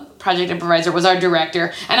Project Improviser, was our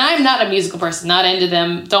director. And I'm not a musical person, not into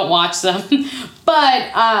them, don't watch them.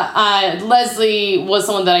 But Leslie was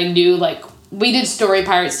someone that I knew, like, we did Story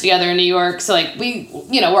Pirates together in New York, so like we,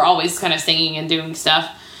 we're always kind of singing and doing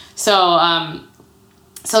stuff. So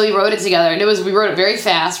we wrote it together, and we wrote it very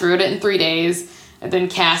fast. We wrote it in 3 days, and then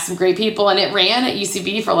cast some great people, and it ran at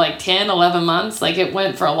UCB for like 10, 11 months. Like it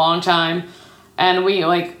went for a long time, and we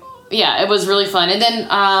it was really fun. And then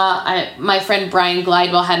my friend Brian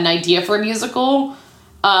Glidewell had an idea for a musical,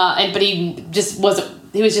 but he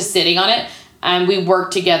was just sitting on it. And we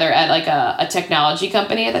worked together at like a technology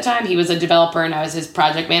company at the time. He was a developer and I was his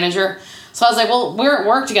project manager. So I was like, well, we're at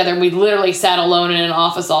work together. And we literally sat alone in an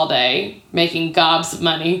office all day making gobs of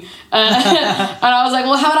money. And I was like,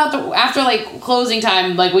 well, how about after like closing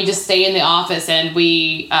time, like we just stay in the office and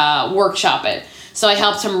we workshop it. So I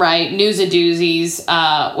helped him write News a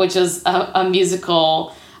Doozies, which is a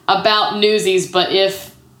musical about newsies, but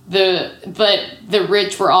the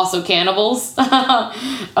rich were also cannibals.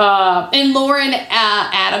 And Lauren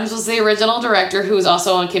Adams was the original director, who was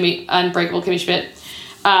also on Unbreakable Kimmy Schmidt.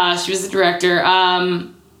 She was the director.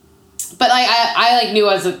 But I knew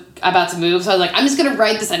I was about to move, so I was like, I'm just gonna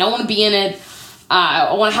write this. I don't want to be in it.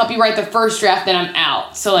 I want to help you write the first draft, then I'm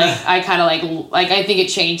out. So like I kind of like I think it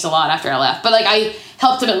changed a lot after I left. But like I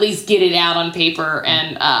helped him at least get it out on paper,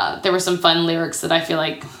 and there were some fun lyrics that I feel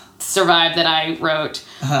like survived that I wrote.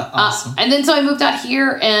 Awesome. And then so I moved out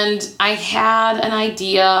here and I had an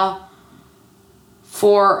idea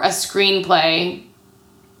for a screenplay,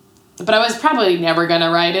 but I was probably never going to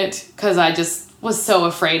write it because I just was so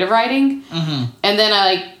afraid of writing. Mm-hmm. And then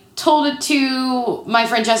I told it to my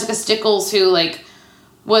friend Jessica Stickles, who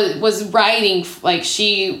was writing,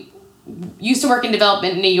 she used to work in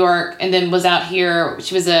development in New York and then was out here.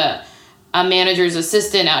 She was a manager's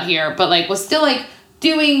assistant out here, but like was still like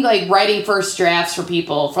doing like writing first drafts for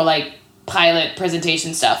people for like pilot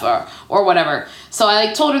presentation stuff or whatever. So I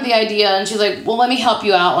like told her the idea and she's like, well, let me help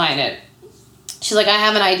you outline it. She's like, I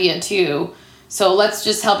have an idea too. So let's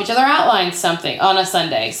just help each other outline something on a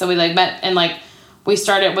Sunday. So we like met and like we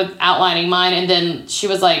started with outlining mine, and then she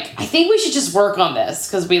was like, I think we should just work on this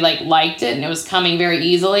because we like liked it and it was coming very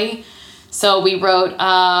easily. So we wrote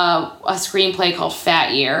a screenplay called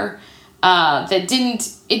Fat Year that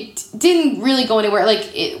didn't really go anywhere.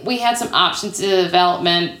 Like we had some options to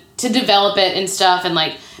develop it and stuff, and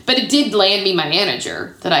like, but it did land me my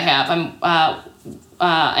manager that I have.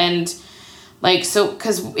 And like, so,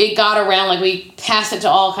 cause it got around, like we passed it to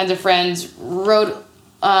all kinds of friends, wrote,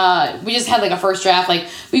 we just had like a first draft, like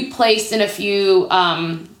we placed in a few,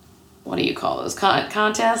 what do you call those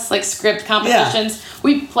contests, like script competitions. Yeah.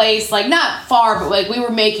 We placed like not far, but like we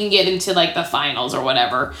were making it into like the finals or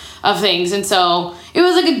whatever of things. And so it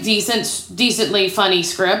was like a decently funny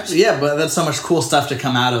script. Yeah, but that's so much cool stuff to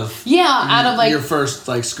come out of. Yeah, out of like your first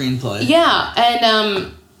like screenplay. Yeah,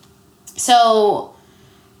 and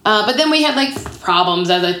but then we had like problems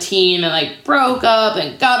as a team and like broke up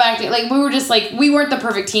and got back to like we were just like we weren't the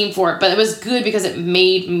perfect team for it, but it was good because it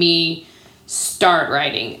made me start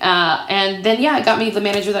writing. And then it got me the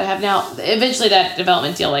manager that I have now. Eventually that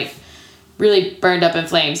development deal like really burned up in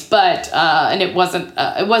flames, but and it wasn't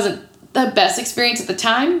the best experience at the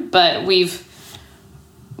time, but we've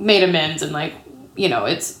made amends and like, you know,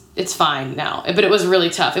 it's fine now. But it was really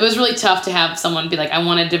tough. It was really tough to have someone be like, I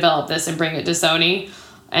want to develop this and bring it to Sony.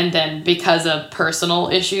 And then because of personal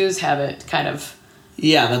issues, have it kind of...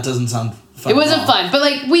 Yeah, that doesn't sound fun. It wasn't fun. But,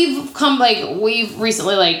 like, we've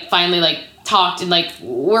recently, like, finally, like, talked and, like,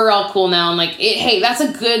 we're all cool now. And, like,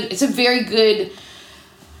 it's a very good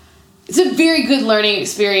learning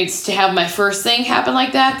experience to have my first thing happen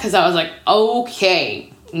like that. Because I was like,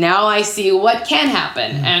 okay, now I see what can happen.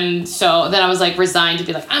 Mm-hmm. And so then I was, like, resigned to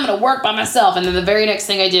be like, I'm going to work by myself. And then the very next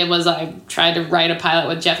thing I did was I tried to write a pilot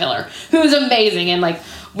with Jeff Hiller, who's amazing. And, like...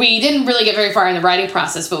 We didn't really get very far in the writing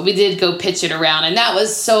process, but we did go pitch it around. And that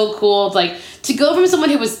was so cool. Like, to go from someone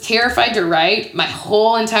who was terrified to write my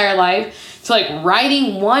whole entire life to, like,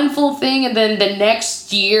 writing one full thing and then the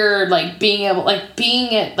next year, like, being at,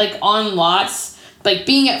 like, on lots, like,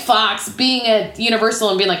 being at Fox, being at Universal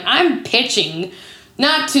and being like, I'm pitching,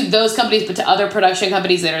 not to those companies, but to other production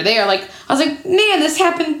companies that are there. Like, I was like, man, this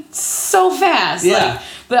happened so fast. Yeah. Like,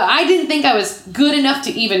 but I didn't think I was good enough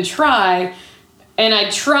to even try. And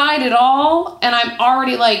I tried it all, and I'm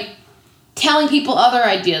already, like, telling people other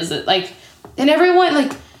ideas that, like, and everyone,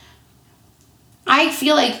 like, I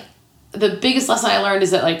feel like the biggest lesson I learned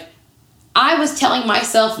is that, like, I was telling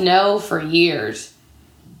myself no for years.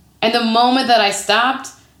 And the moment that I stopped,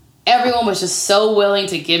 everyone was just so willing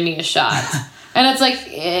to give me a shot. And it's like,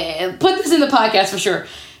 put this in the podcast for sure.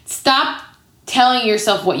 Stop telling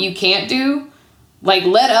yourself what you can't do. Like,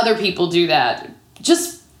 let other people do that.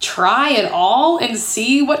 Just try it all and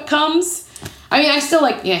see what comes. I mean, I still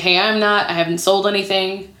like, hey, I haven't sold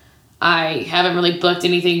anything. I haven't really booked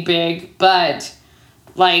anything big, but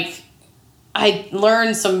like I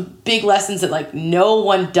learned some big lessons that like no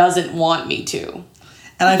one doesn't want me to.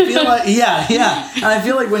 And I feel like, yeah. And I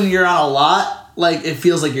feel like when you're on a lot, like it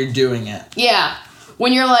feels like you're doing it. Yeah.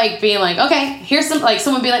 When you're like being like, okay, here's some, like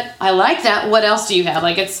someone be like, I like that. What else do you have?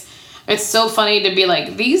 Like it's so funny to be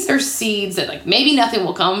like, these are seeds that like maybe nothing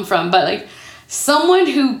will come from, but like someone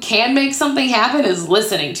who can make something happen is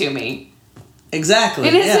listening to me. Exactly.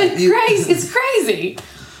 It is crazy. It's crazy.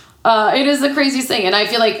 It is the craziest thing. And I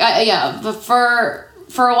feel like,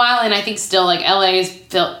 for a while, and I think still like LA is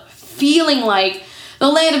feeling like the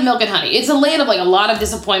land of milk and honey. It's a land of like a lot of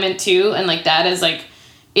disappointment too. And like that is like,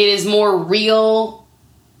 it is more real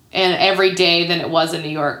and every day than it was in New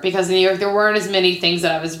York, because in New York there weren't as many things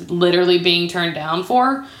that I was literally being turned down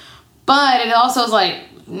for, but it also is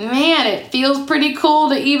like, man, it feels pretty cool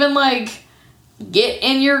to even like get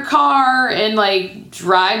in your car and like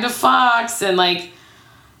drive to Fox and like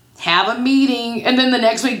have a meeting and then the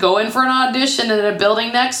next week go in for an audition in a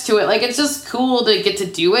building next to it. Like it's just cool to get to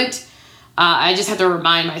do it. I just have to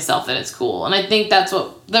remind myself that it's cool, and I think that's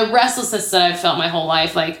what the restlessness that I've felt my whole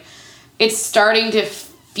life, like it's starting to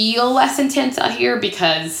feel less intense out here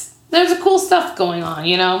because there's a cool stuff going on,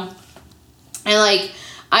 you know? And like,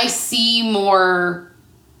 I see more,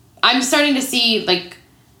 I'm starting to see, like,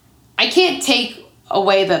 I can't take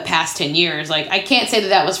away the past 10 years. Like, I can't say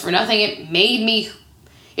that was for nothing. It made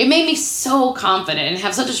me so confident and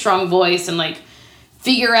have such a strong voice and like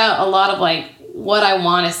figure out a lot of like what I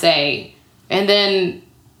want to say. And then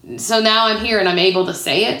so now I'm here and I'm able to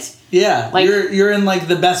say it. Yeah, like you're in like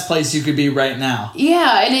the best place you could be right now.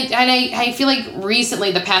 Yeah, and I feel like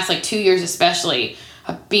recently, the past like 2 years especially,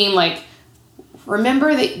 of being like,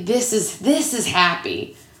 remember that this is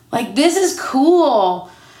happy, like this is cool,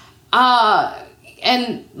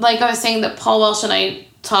 and like I was saying that Paul Welsh and I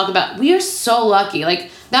talk about, we are so lucky. Like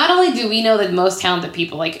not only do we know the most talented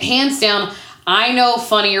people, like hands down, I know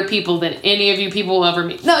funnier people than any of you people will ever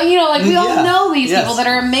meet. No, you know, like we all know these people that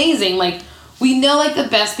are amazing, like. We know, like, the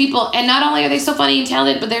best people, and not only are they so funny and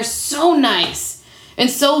talented, but they're so nice and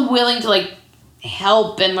so willing to, like,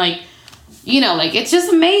 help and, like, you know, like, it's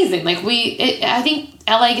just amazing. Like, I think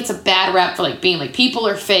LA gets a bad rap for, like, being, like, people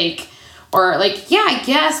are fake, or, like, yeah, I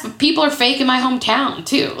guess, but people are fake in my hometown,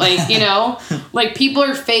 too. Like, you know, like, people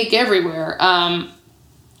are fake everywhere.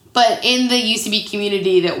 But in the UCB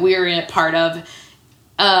community that we're a part of,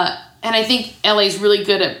 and I think LA's really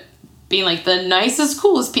good at being like the nicest,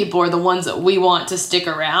 coolest people are the ones that we want to stick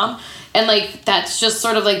around. And like, that's just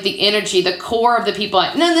sort of like the energy, the core of the people.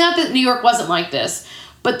 Not that New York wasn't like this,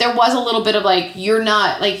 but there was a little bit of like, you're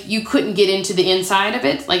not, like, you couldn't get into the inside of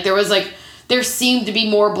it. Like there was like, there seemed to be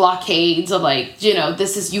more blockades of like, you know,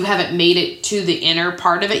 you haven't made it to the inner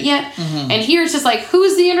part of it yet. Mm-hmm. And here it's just like,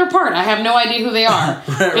 who's the inner part? I have no idea who they are.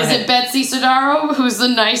 Right. Is it Betsy Sodaro, who's the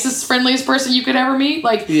nicest, friendliest person you could ever meet?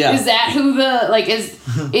 Like, is that who the, like, is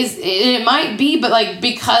it might be, but like,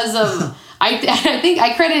 because of, I think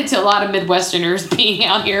I credit it to a lot of Midwesterners being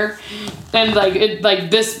out here. And like,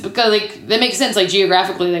 this, because like, that makes sense. Like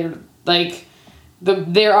geographically, they're like,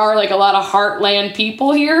 there are like a lot of heartland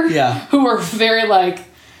people here who are very like,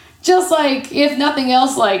 just like, if nothing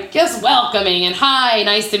else, like just welcoming and hi,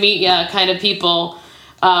 nice to meet ya kind of people.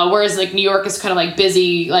 Whereas like New York is kind of like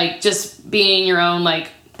busy, like just being your own,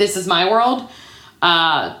 like, this is my world.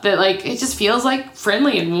 That like, it just feels like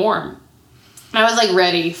friendly and warm. I was like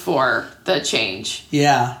ready for the change.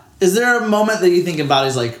 Yeah. Is there a moment that you think about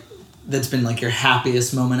is like, that's been like your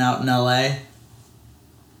happiest moment out in LA?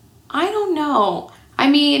 I don't know. I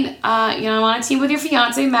mean, you know, I'm on a team with your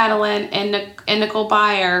fiance, Madeline, and Nicole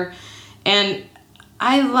Byer, and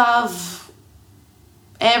I love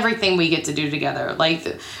everything we get to do together.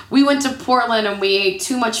 Like, we went to Portland and we ate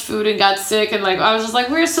too much food and got sick, and like, I was just like,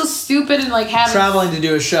 we're so stupid, and like having traveling to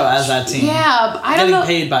do a show as that team. Yeah, but I don't know.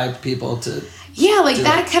 Getting paid by people to. Yeah, like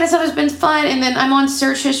that kind of stuff has been fun, and then I'm on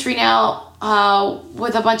Search History now.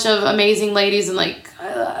 With a bunch of amazing ladies, and like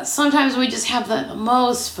sometimes we just have the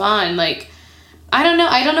most fun. Like, I don't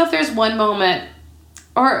know if there's one moment,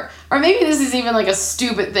 or maybe this is even like a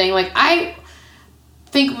stupid thing. Like, I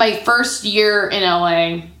think my first year in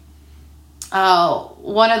LA,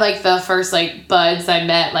 one of like the first like buds I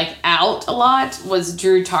met like out a lot was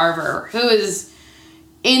Drew Tarver, who is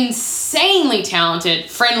insanely talented,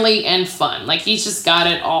 friendly, and fun. Like, he's just got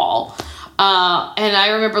it all. And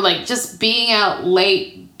I remember like just being out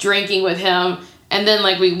late drinking with him, and then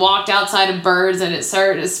like we walked outside of Birds and it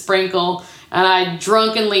started to sprinkle, and I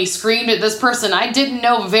drunkenly screamed at this person I didn't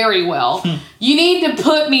know very well, "You need to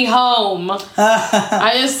put me home."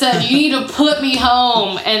 I just said, "You need to put me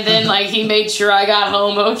home," and then like he made sure I got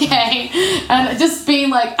home okay. And just being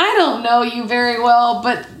like, I don't know you very well,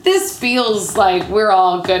 but this feels like we're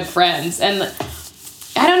all good friends. And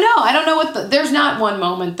I don't know there's not one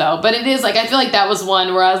moment though, but it is like, I feel like that was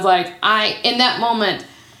one where I was like, in that moment,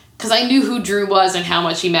 because I knew who Drew was and how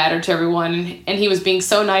much he mattered to everyone, and he was being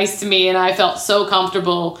so nice to me, and I felt so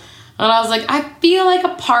comfortable, and I was like, I feel like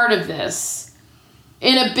a part of this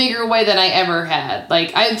in a bigger way than I ever had.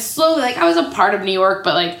 Like, I slowly, like, I was a part of New York,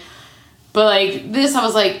 but this, I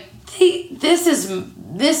was like, this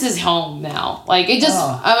is home now. Like, it just,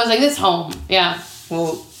 I was like, this home, yeah.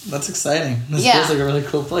 Well, that's exciting. This feels like a really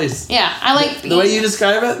cool place. Yeah, I like... The way you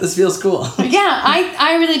describe it, this feels cool. Yeah,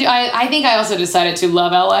 I really do. I think I also decided to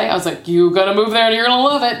love LA. I was like, you gotta move there and you're gonna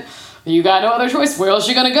love it. You got no other choice. Where else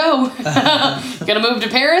you gonna go? Gonna move to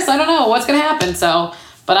Paris? I don't know. What's gonna happen? So,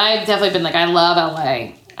 but I've definitely been like, I love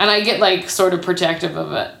LA. And I get like sort of protective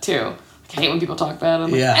of it too. I hate when people talk bad. I'm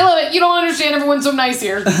like, I love it. You don't understand. Everyone's so nice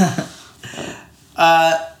here.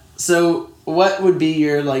 So... what would be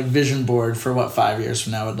your like vision board for what 5 years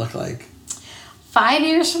from now would look like? 5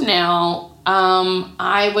 years from now,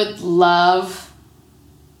 I would love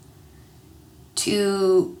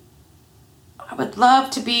to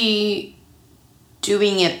be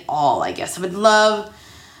doing it all, I guess. I would love,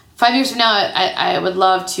 5 years from now, I would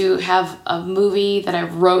love to have a movie that I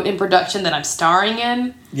wrote in production that I'm starring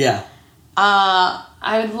in. Yeah.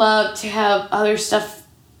 I would love to have other stuff.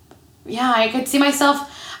 Yeah, I could see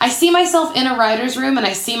myself... I see myself in a writer's room, and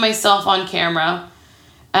I see myself on camera,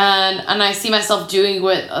 and I see myself doing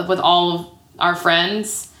with all of our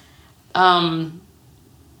friends. and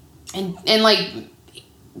like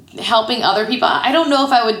helping other people. I don't know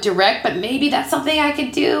if I would direct, but maybe that's something I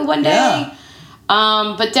could do one day. Yeah.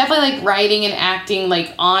 But definitely like writing and acting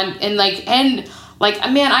like on and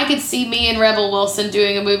man, I could see me and Rebel Wilson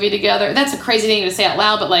doing a movie together. That's a crazy thing to say out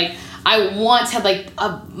loud, but like I once had like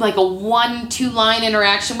a 1-2 line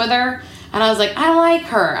interaction with her, and I was like, I like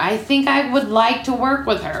her. I think I would like to work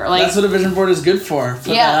with her. Like that's what a vision board is good for.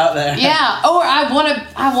 Put that out there. Yeah. Or I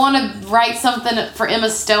wanna write something for Emma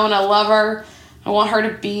Stone. I love her. I want her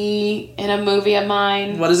to be in a movie of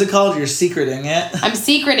mine. What is it called? You're secreting it. I'm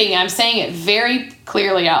secreting it. I'm saying it very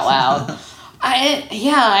clearly out loud. I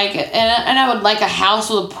would like a house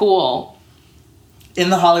with a pool. In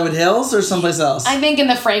the Hollywood Hills or someplace else? I think in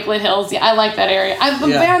the Franklin Hills. Yeah, I like that area.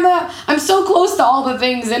 I'm so close to all the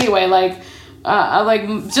things anyway. Like, I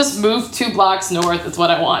like just move 2 blocks north. Is what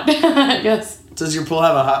I want. I guess. Does your pool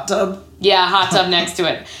have a hot tub? Yeah, hot tub next to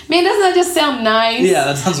it. Man, doesn't that just sound nice? Yeah,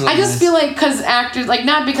 that sounds really nice. I just feel like because actors, like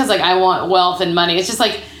not because like I want wealth and money. It's just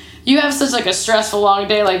like you have such like a stressful long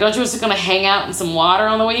day. Like, don't you just gonna hang out in some water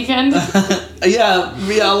on the weekend? yeah,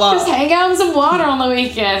 a lot. Just hang out in some water on the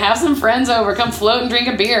weekend. Have some friends over. Come float and drink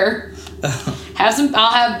a beer.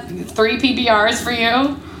 I'll have 3 PBRs for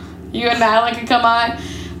you. You and Madeline can come on.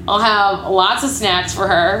 I'll have lots of snacks for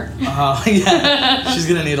her. Oh, yeah. She's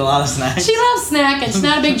going to need a lot of snacks. She loves snacking. She's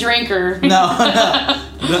not a big drinker. No.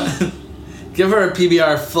 Give her a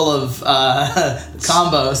PBR full of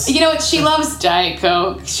combos. You know what? She loves Diet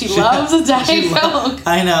Coke. She loves a Diet Coke.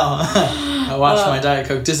 I know. I watched my Diet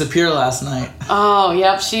Coke disappear last night. Oh,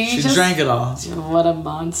 yep. She just drank it all. What a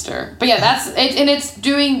monster. But yeah, that's it. And it's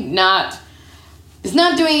not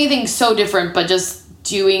doing anything so different, but just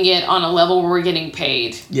doing it on a level where we're getting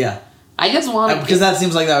paid. Yeah. I just want to... Because that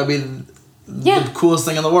seems like that would be the coolest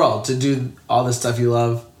thing in the world, to do all this stuff you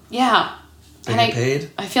love. Yeah. And get paid.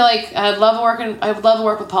 I feel like I would love to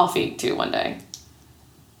work with Paul Feig too one day.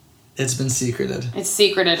 It's been secreted. It's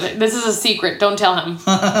secreted. This is a secret. Don't tell him.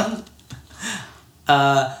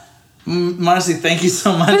 Marcy, thank you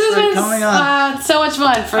so much for coming on. So much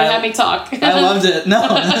fun for having me talk. I loved it.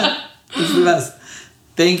 No. It's the best.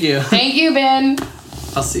 Thank you. Thank you, Ben.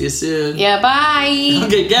 I'll see you soon. Yeah, bye.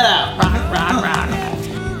 Okay, get out. Rock, rock, rock.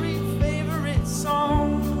 Favorite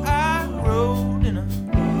song I wrote in a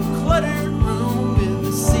cluttered room with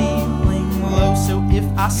the ceiling low. So if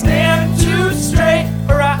I stand too straight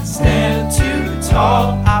or I stand too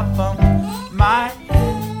tall, I bump my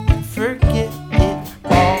head and forget it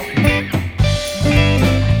all.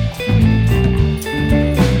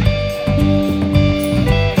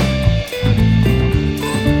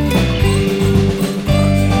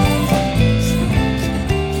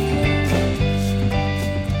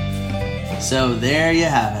 So there you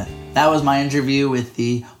have it. That was my interview with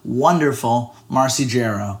the wonderful Marcy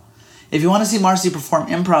Jarreau. If you want to see Marcy perform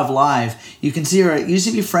improv live, you can see her at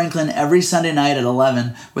UCB Franklin every Sunday night at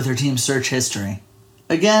 11 with her team Search History.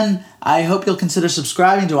 Again, I hope you'll consider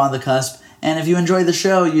subscribing to On the Cusp, and if you enjoy the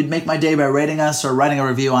show, you'd make my day by rating us or writing a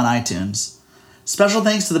review on iTunes. Special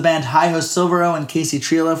thanks to the band Hi Ho Silvero and Casey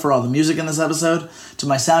Trila for all the music in this episode, to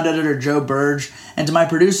my sound editor Joe Burge, and to my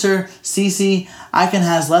producer, Cece, Icon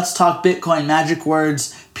has Let's Talk Bitcoin Magic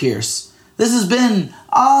Words, Pierce. This has been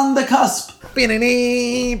On the Cusp.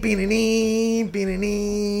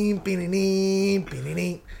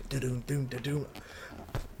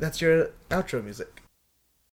 That's your outro music.